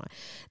not working on.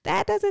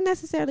 That doesn't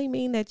necessarily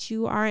mean that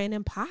you are an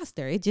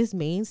imposter. It just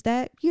means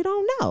that you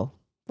don't know,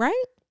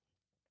 right?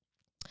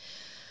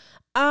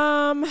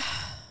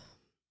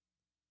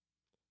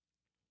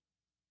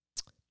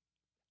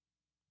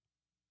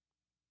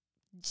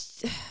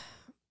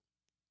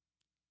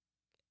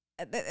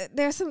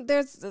 There's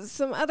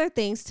some other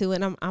things too,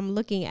 and I'm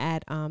looking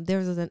at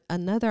there's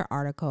another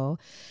article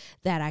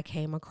that I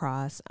came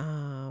across,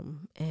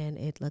 and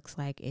it looks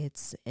like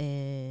it's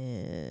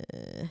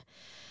in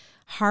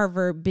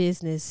Harvard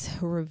Business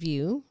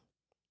Review,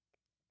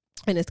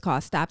 and it's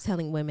called "Stop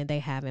Telling Women They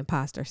Have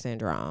Imposter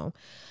Syndrome."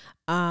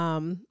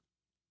 And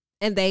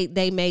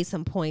they made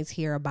some points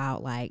here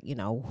about, like,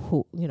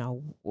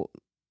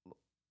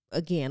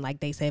 again, like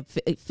they said,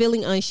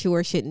 feeling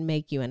unsure shouldn't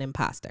make you an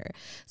imposter.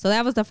 So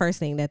that was the first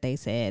thing that they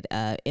said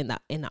in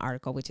the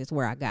article, which is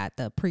where I got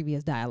the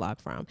previous dialogue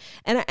from.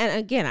 And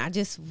again, I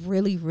just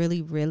really,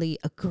 really, really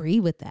agree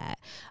with that.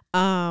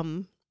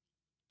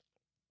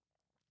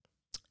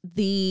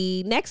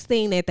 The next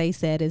thing that they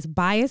said is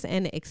bias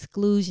and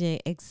exclusion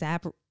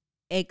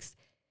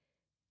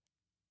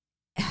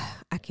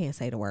I can't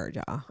say the word,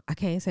 y'all. I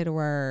can't say the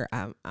word.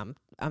 I'm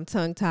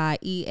tongue tied.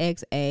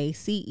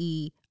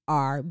 EXACERBATE.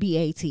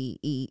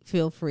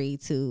 Feel free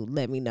to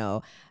let me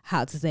know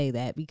how to say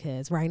that,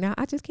 because right now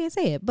I just can't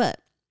say it. But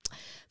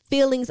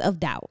feelings of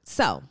doubt.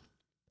 So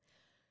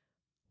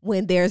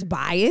when there's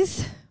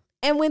bias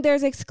and when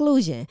there's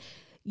exclusion,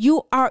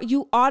 you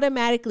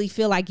automatically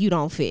feel like you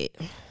don't fit.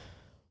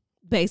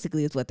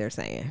 Basically, is what they're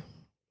saying.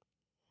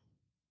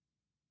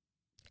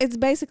 It's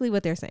basically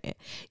what they're saying.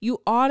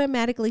 You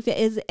automatically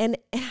fit. And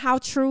how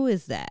true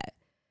is that?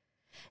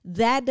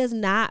 That does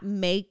not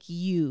make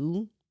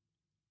you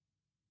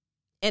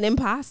an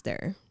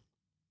imposter.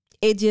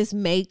 It just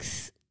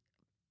makes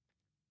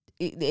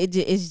it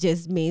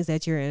just means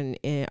that you're in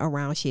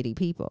around shitty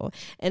people.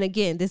 And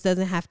again, this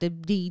doesn't have to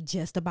be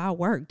just about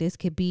work. This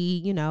could be,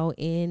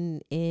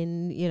 in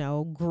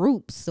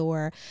groups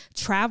or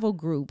travel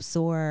groups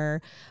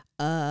or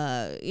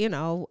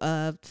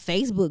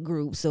Facebook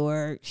groups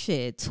or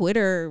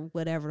Twitter,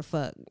 whatever the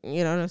fuck,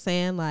 you know what I'm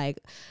saying? Like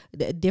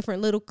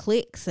different little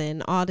cliques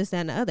and all this,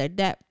 that, and the other.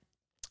 That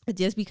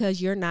just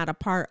because you're not a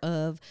part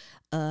of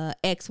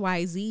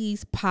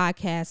XYZ's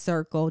podcast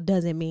circle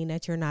doesn't mean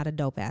that you're not a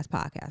dope ass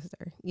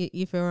podcaster.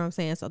 You feel what I'm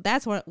saying? So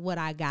that's what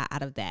I got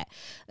out of that.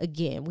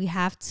 Again, we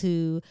have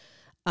to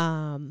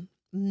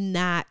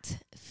not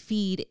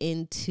feed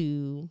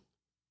into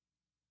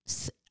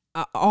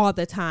all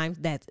the time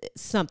that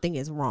something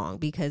is wrong,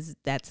 because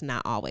that's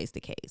not always the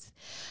case.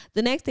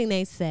 The next thing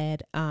they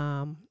said,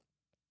 the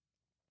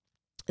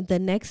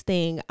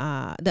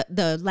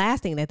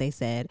last thing that they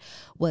said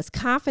was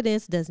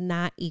confidence does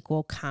not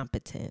equal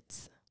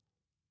competence.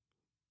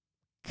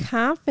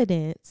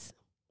 Confidence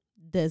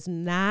does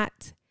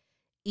not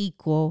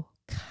equal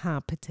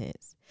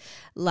competence.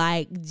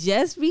 Like,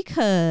 just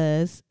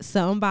because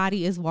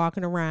somebody is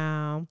walking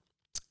around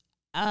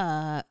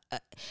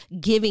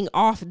giving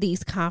off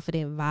these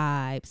confident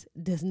vibes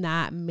does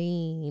not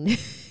mean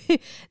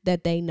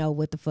that they know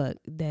what the fuck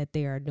that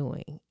they are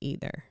doing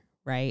either,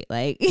 right?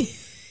 Like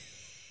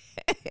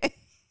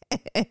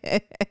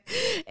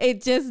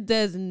it just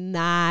does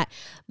not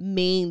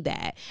mean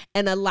that.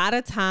 And a lot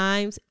of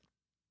times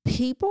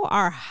people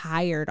are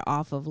hired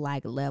off of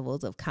like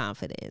levels of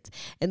confidence,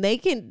 and they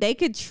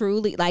could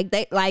truly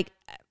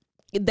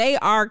they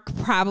are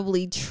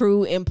probably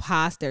true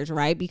imposters,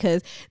 right?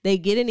 Because they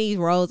get in these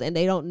roles and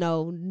they don't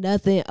know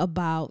nothing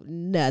about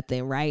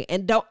nothing, right?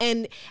 And don't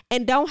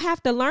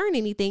have to learn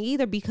anything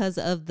either because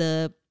of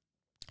the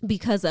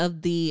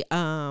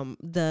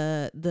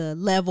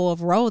level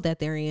of role that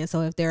they're in.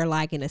 So if they're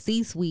like in a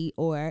C-suite,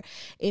 or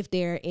if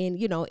they're in,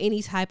 you know,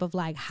 any type of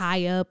like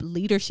high up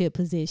leadership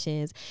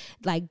positions,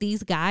 like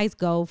these guys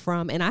go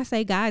from, and I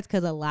say guys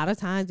because a lot of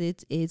times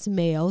it's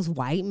males,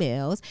 white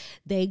males.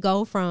 They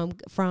go from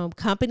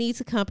company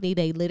to company.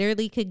 They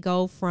literally could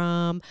go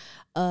from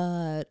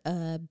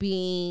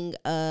being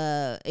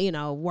you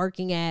know,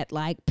 working at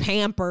like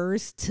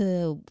Pampers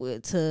to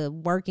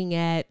working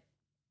at,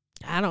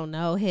 I don't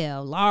know,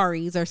 hell,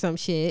 Lawry's or some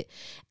shit.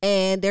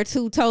 And they're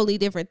two totally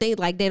different things.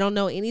 Like, they don't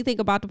know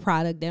anything about the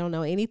product. They don't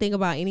know anything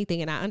about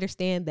anything. And I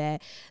understand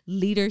that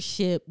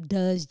leadership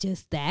does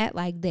just that.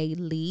 Like, they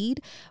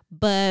lead.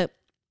 But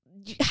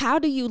how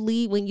do you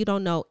lead when you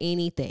don't know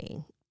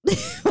anything?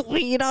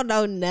 When you don't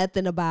know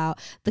nothing about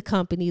the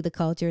company, the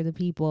culture, the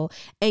people,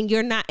 and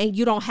you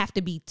don't have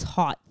to be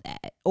taught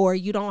that, or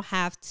you don't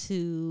have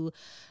to,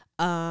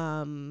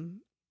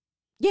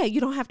 yeah,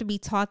 you don't have to be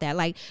taught that.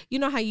 Like, you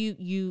know how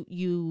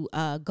you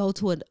go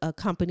to a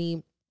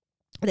company,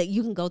 that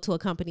you can go to a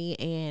company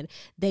and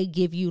they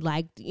give you,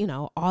 like, you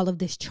know, all of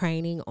this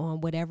training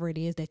on whatever it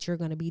is that you're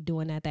going to be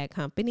doing at that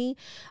company.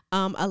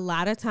 A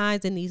lot of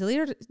times in these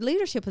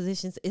leadership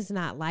positions, it's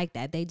not like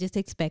that. They just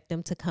expect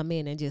them to come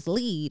in and just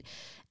lead.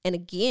 And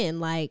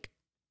again, like,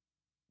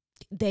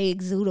 they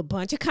exude a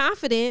bunch of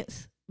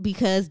confidence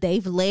because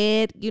they've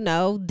led, you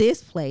know,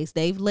 this place.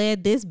 They've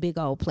led this big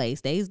old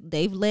place.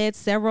 They've led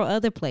several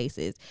other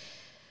places.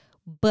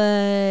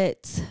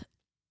 But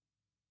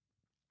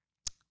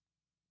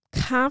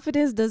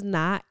confidence does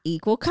not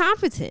equal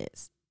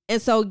competence. And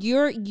so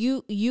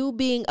you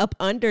being up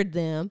under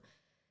them,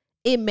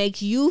 it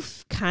makes you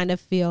kind of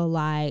feel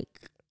like,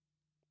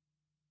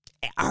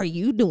 are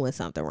you doing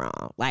something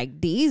wrong?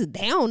 Like, they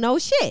don't know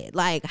shit.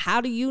 Like,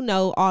 how do you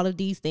know all of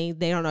these things?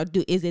 They don't know.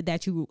 Is it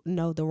that you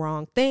know the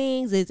wrong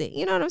things? Is it,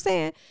 you know what I'm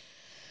saying?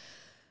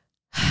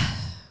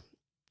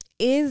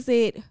 Is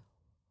it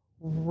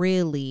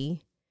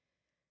really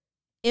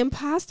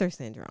imposter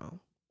syndrome?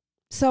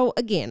 So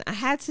again, I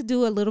had to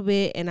do a little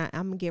bit, and I'm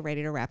gonna get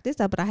ready to wrap this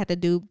up, but I had to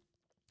do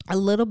a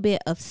little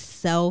bit of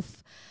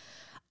self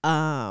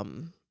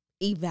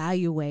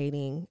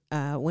evaluating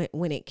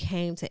when it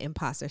came to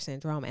imposter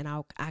syndrome. And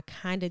I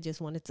kind of just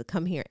wanted to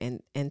come here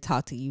and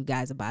talk to you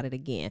guys about it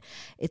again.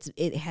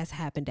 It has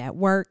happened at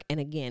work. And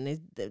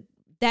again,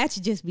 that's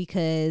just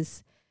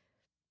because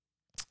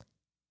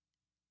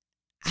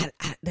I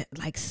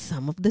like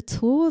some of the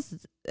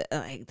tools,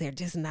 like, they're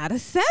just not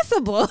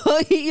accessible.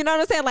 You know what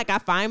I'm saying? Like, I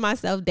find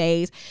myself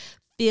days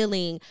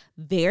feeling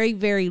very,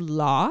 very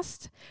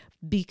lost,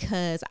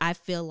 because I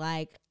feel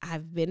like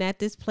I've been at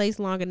this place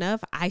long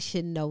enough. I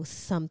should know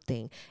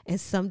something. And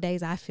some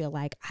days I feel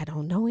like I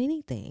don't know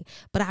anything,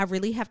 but I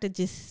really have to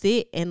just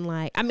sit and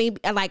I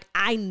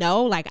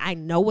know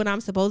what I'm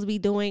supposed to be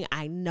doing.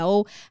 I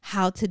know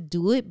how to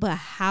do it, but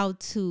how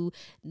to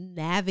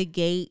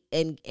navigate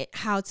and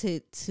how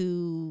to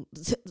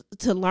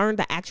learn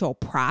the actual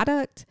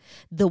product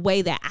the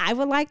way that I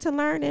would like to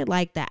learn it,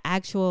 like the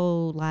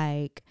actual,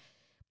 like,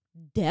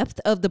 depth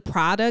of the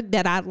product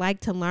that I'd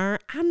like to learn,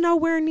 I'm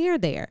nowhere near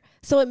there.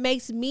 So it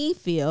makes me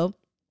feel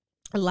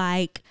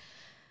like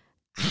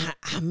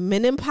I'm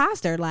an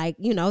imposter. Like,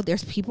 you know,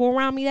 there's people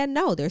around me that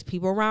know. There's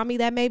people around me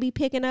that may be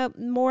picking up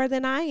more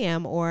than I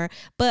am,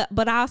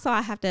 but also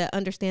I have to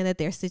understand that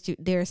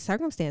their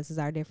circumstances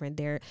are different.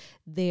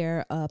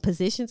 Their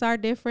positions are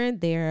different.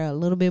 They're a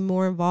little bit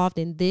more involved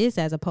in this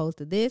as opposed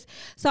to this.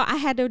 So I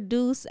had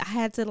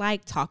to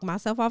like talk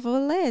myself off of a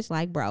ledge.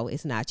 Like, bro,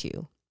 it's not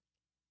you.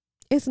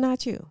 It's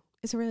not you.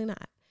 It's really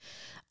not.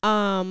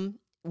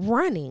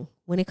 Running,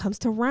 when it comes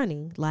to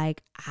running,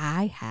 like,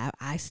 I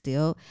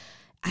still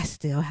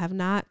have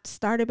not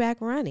started back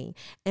running.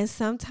 And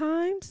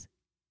sometimes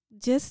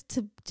just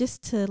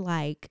to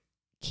like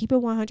keep it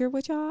 100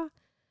 with y'all,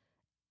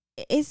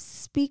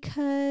 it's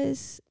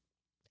because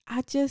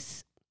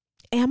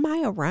am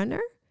I a runner?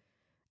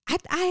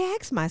 I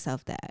ask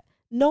myself that.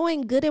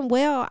 Knowing good and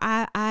well,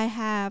 I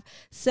have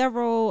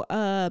several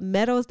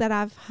medals that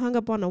I've hung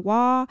up on the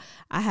wall.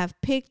 I have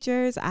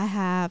pictures. I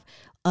have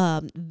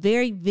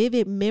very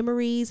vivid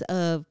memories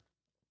of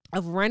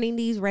running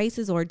these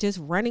races, or just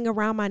running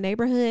around my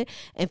neighborhood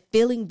and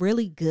feeling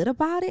really good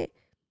about it.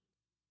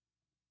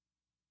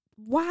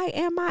 why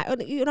am I,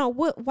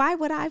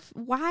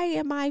 why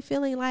am I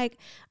feeling like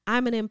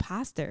I'm an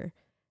imposter?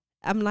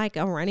 I'm like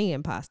a running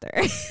imposter.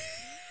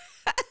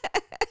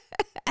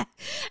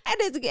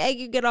 And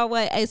you get on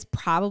what? It's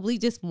probably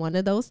just one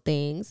of those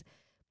things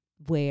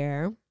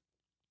where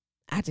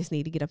I just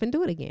need to get up and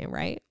do it again,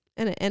 right?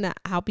 And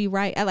I'll be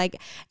right.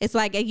 It's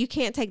like you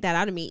can't take that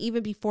out of me.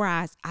 Even before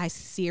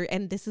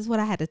and this is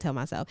what I had to tell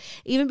myself.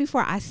 Even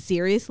before I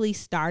seriously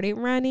started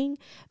running,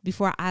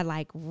 before I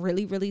like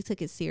really, really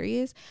took it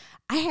serious,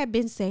 I had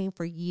been saying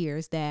for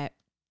years that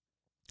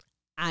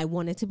I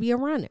wanted to be a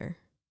runner.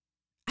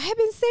 I have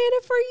been saying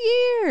it for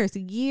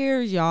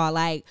years, y'all.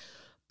 Like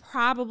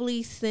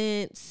probably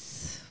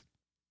since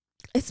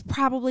it's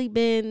probably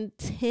been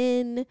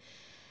 10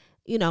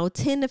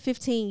 to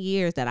 15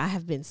 years that I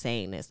have been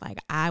saying this. Like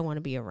I want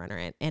to be a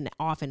runner, and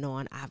off and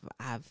on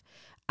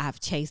I've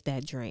chased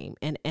that dream,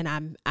 and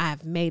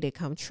I've made it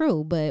come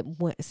true. But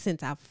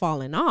since I've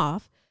fallen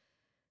off,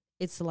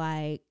 it's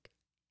like,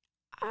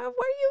 were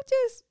you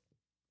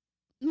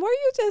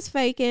just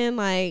faking?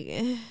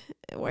 Like,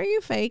 were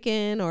you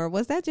faking, or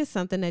was that just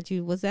something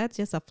was that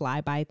just a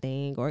flyby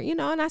thing, or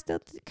and I still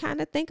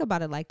kind of think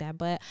about it like that,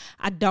 but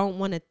I don't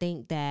want to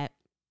think that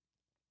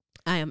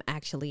I am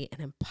actually an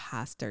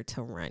imposter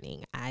to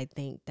running. I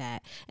think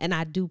that, and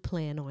I do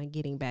plan on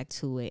getting back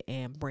to it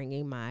and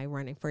bringing my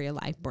Running for Your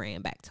Life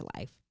brand back to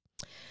life.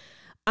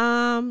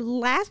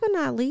 Last but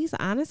not least,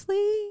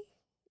 honestly,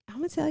 I'm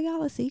gonna tell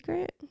y'all a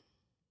secret.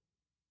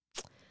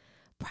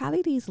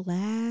 Probably these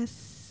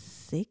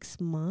last 6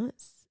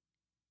 months,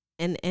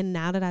 and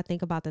now that I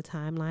think about the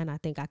timeline, I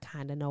think I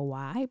kind of know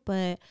why,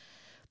 but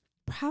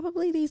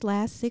probably these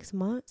last 6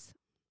 months,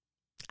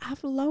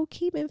 I've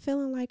low-key been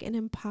feeling like an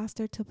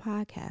imposter to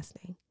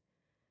podcasting.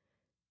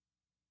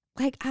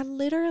 Like I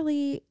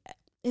literally,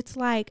 it's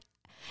like,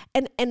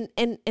 and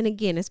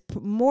again, it's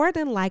more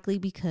than likely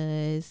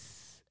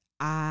because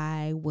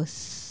I was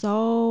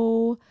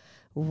so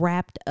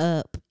wrapped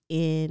up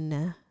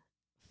in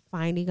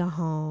finding a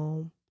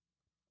home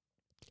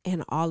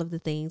and all of the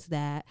things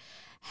that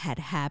had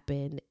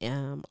happened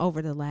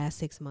over the last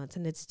 6 months.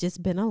 And it's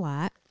just been a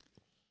lot.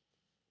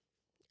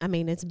 I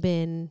mean, it's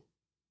been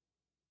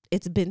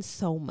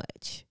so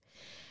much.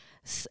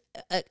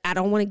 I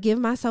don't want to give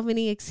myself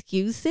any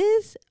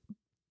excuses,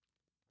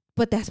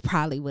 but that's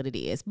probably what it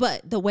is.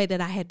 But the way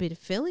that I had been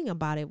feeling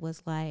about it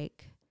was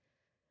like,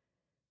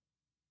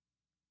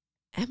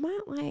 am I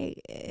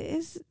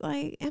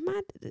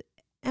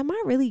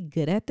really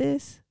good at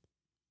this?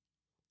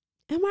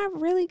 Am I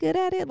really good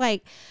at it?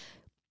 Like,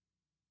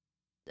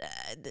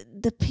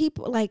 the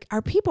people, like,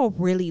 are people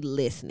really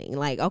listening?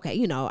 Like,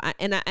 okay,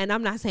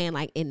 I'm not saying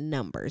like in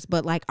numbers,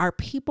 but like, are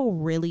people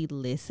really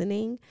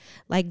listening?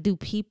 Like, do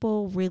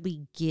people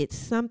really get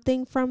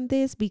something from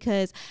this?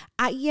 Because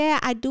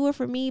I do it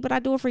for me, but I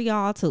do it for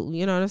y'all too.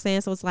 You know what I'm saying?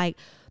 So it's like,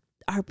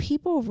 are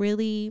people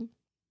really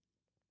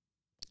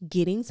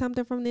getting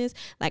something from this?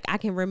 Like, I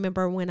can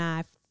remember when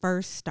I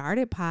first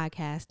started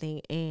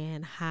podcasting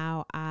and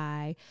how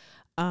I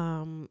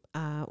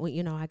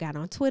I got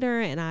on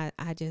Twitter and I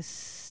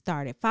just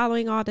started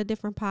following all the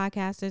different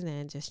podcasters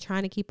and just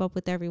trying to keep up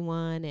with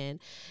everyone and,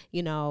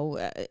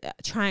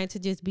 trying to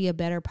just be a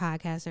better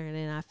podcaster. And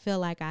then I feel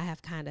like I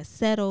have kind of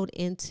settled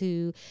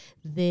into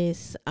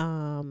this,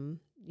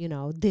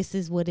 this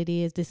is what it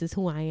is. This is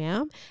who I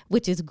am,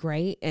 which is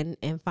great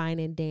and fine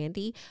and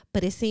dandy.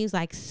 But it seems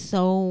like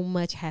so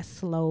much has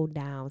slowed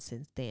down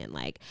since then.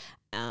 Like,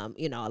 a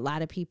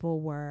lot of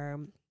people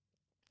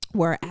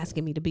were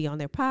asking me to be on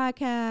their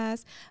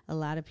podcast. A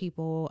lot of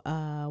people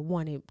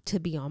wanted to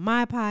be on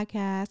my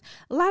podcast.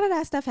 A lot of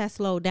that stuff has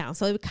slowed down.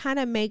 So it kind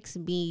of makes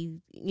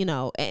me,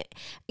 it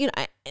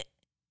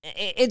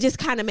just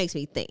kind of makes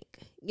me think,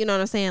 you know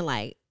what I'm saying?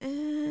 Like,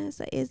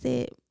 so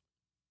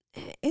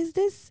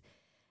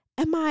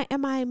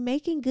am I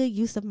making good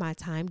use of my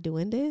time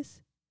doing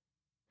this?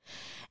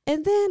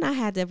 And then I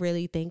had to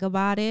really think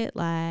about it.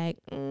 Like,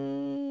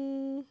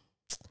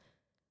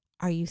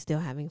 are you still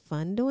having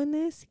fun doing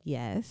this?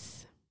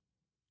 Yes.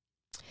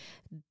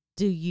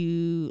 Do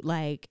you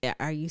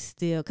are you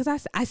still,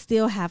 because I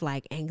still have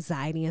like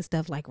anxiety and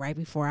stuff like right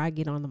before I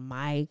get on the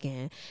mic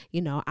and,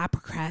 I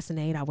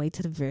procrastinate. I wait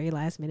to the very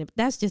last minute.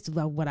 That's just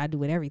what I do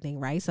with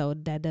everything, right? So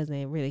that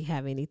doesn't really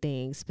have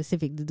anything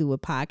specific to do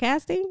with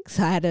podcasting.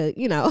 So I had to,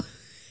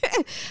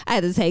 I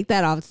had to take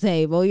that off the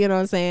table. You know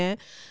what I'm saying?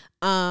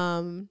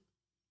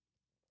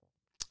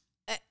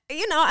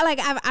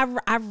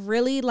 I've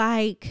really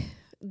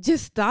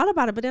just thought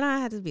about it, but then I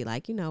had to be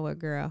like, you know what,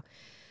 girl,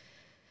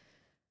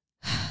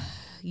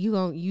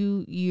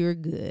 you're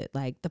good.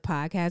 Like, the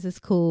podcast is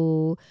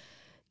cool.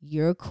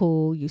 You're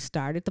cool. You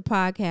started the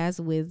podcast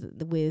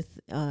with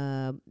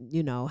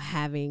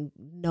having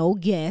no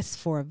guests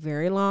for a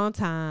very long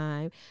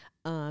time.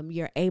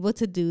 You're able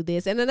to do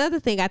this. And another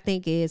thing I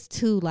think is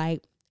too,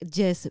 like,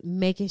 just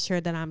making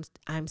sure that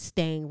I'm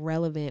staying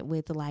relevant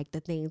with like the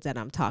things that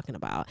I'm talking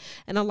about.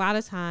 And a lot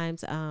of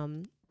times,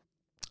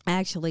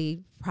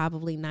 actually,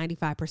 probably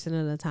 95%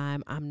 of the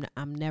time,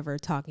 I'm never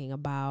talking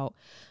about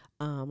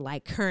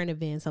like current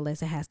events,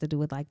 unless it has to do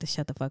with like the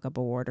Shut the Fuck Up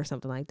Award or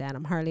something like that.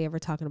 I'm hardly ever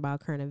talking about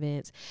current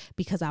events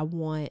because I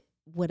want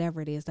whatever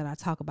it is that I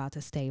talk about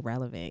to stay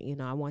relevant. You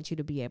know, I want you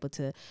to be able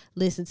to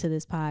listen to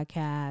this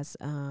podcast,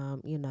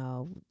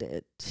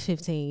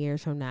 15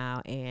 years from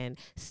now and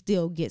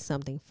still get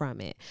something from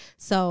it.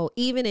 So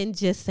even in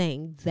just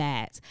saying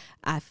that,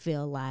 I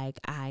feel like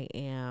I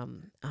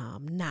am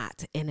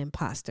not an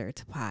imposter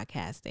to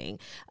podcasting.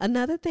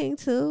 Another thing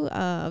too,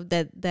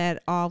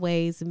 that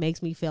always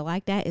makes me feel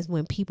like that is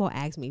when people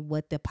ask me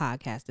what the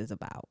podcast is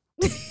about.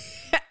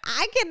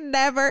 I can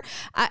never,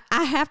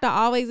 I have to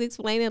always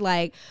explain it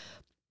like,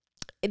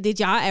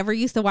 did y'all ever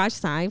used to watch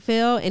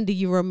Seinfeld? And do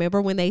you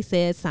remember when they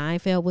said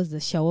Seinfeld was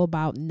the show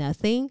about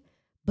nothing,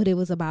 but it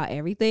was about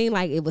everything?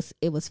 Like it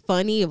was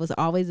funny. It was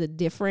always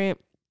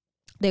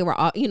they were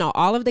all,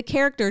 all of the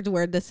characters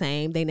were the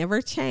same. They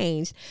never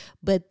changed,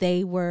 but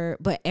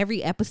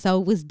every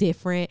episode was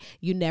different.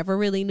 You never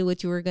really knew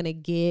what you were going to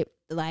get.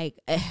 Like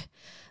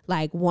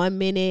 1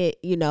 minute,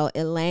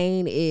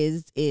 Elaine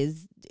is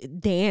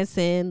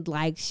dancing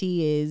like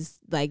she is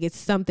like it's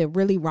something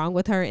really wrong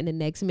with her, and the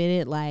next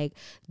minute like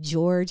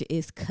George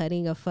is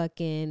cutting a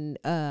fucking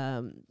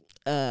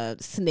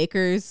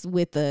Snickers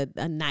with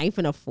a knife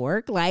and a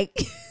fork. Like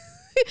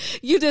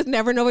you just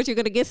never know what you're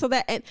gonna get. So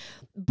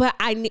but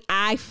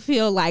I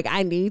feel like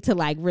I need to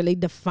like really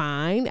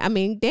define. I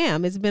mean,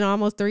 damn, it's been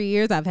almost 3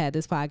 years I've had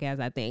this podcast.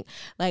 I think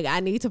like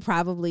I need to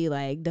probably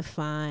like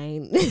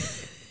define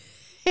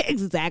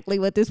exactly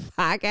what this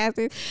podcast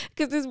is,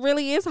 because this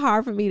really is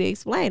hard for me to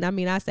explain. I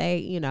mean, I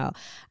say,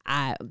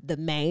 the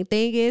main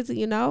thing is,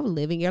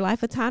 living your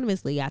life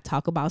autonomously. I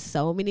talk about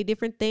so many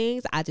different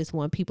things. I just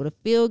want people to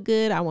feel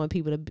good. I want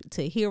people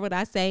to hear what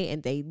I say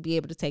and they be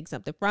able to take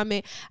something from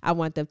it. I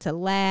want them to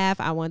laugh.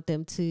 I want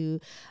them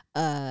to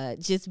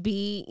just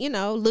be,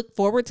 look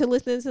forward to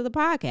listening to the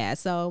podcast.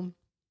 So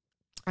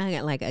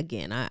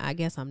I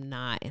guess I'm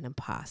not an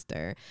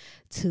imposter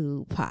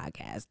to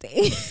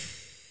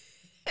podcasting.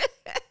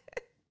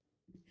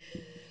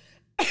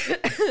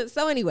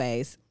 So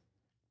anyways,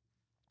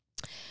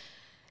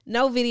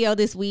 no video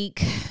this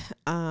week.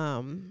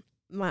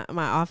 My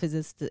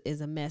office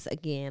is a mess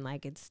again.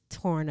 Like it's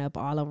torn up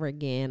all over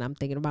again. I'm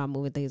thinking about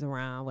moving things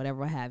around,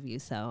 whatever have you.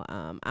 So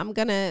I'm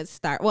gonna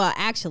start. Well,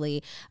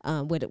 actually,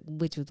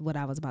 which was what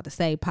I was about to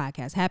say.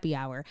 Podcast happy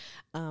hour.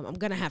 I'm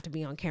gonna have to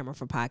be on camera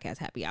for podcast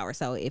happy hour.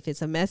 So if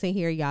it's a mess in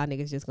here, y'all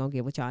niggas just gonna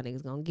get what y'all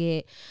niggas gonna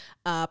get.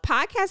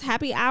 Podcast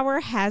happy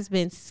hour has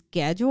been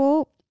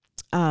scheduled.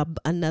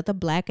 Another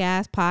Black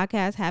Ass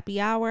Podcast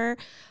happy hour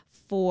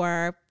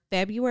for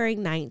February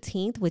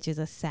 19th, which is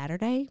a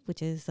Saturday,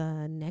 which is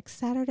next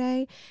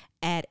Saturday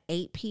at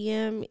 8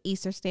 p.m.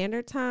 Eastern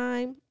Standard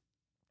Time,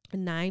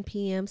 9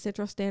 p.m.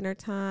 Central Standard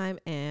Time,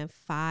 and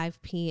 5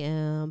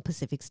 p.m.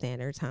 Pacific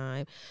Standard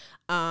Time.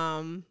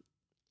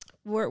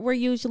 We're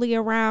usually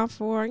around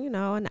for,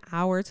 an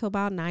hour to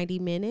about 90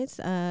 minutes.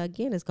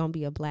 Again, it's going to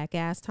be a Black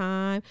ass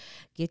time.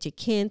 Get your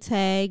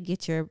kente,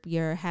 get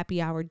your happy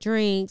hour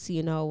drinks,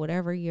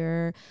 whatever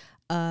your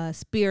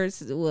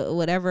spirits,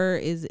 whatever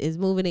is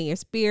moving in your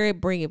spirit,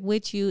 bring it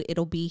with you.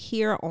 It'll be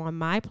here on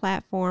my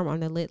platform, on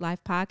the Lit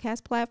Life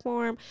Podcast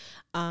platform.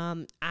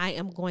 I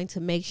am going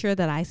to make sure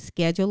that I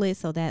schedule it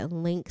so that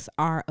links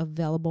are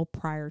available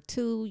prior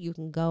to. You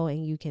can go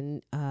and you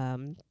can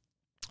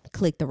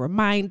click the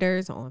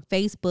reminders on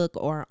Facebook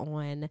or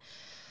on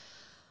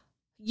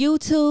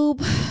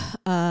YouTube,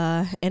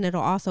 and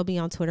it'll also be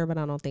on Twitter, but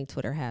I don't think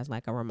Twitter has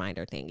like a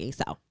reminder thingy.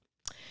 So,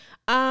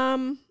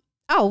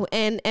 oh,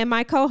 and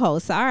my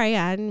co-host. Sorry,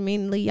 I didn't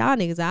mean to leave y'all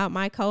niggas out.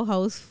 My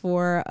co-host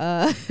for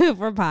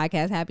for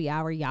Podcast Happy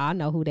Hour, y'all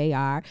know who they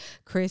are.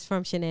 Chris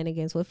from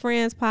Shenanigans with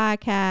Friends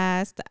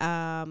podcast.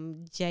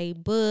 Jay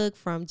Book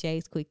from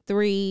Jay's Quick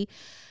 3.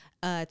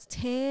 It's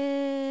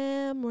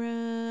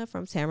Tamra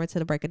from Tamra to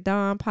the Break of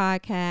Dawn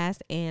podcast,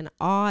 and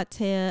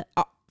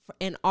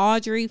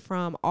Audrey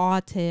from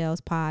All Tales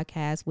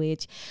podcast,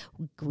 which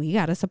we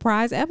got a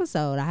surprise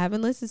episode. I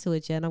haven't listened to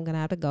it yet. I'm gonna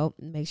have to go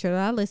make sure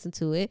that I listen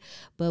to it.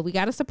 But we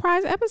got a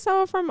surprise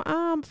episode from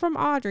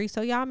Audrey,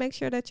 so y'all make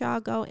sure that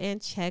y'all go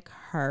and check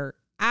her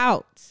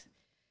out.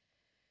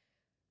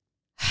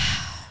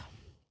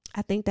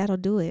 I think that'll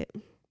do it.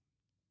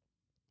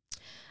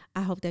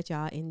 I hope that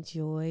y'all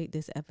enjoyed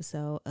this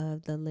episode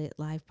of the Lit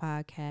Life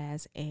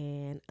Podcast.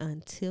 And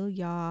until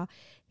y'all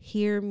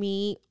hear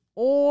me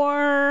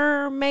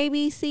or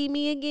maybe see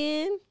me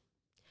again,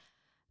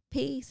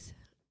 peace.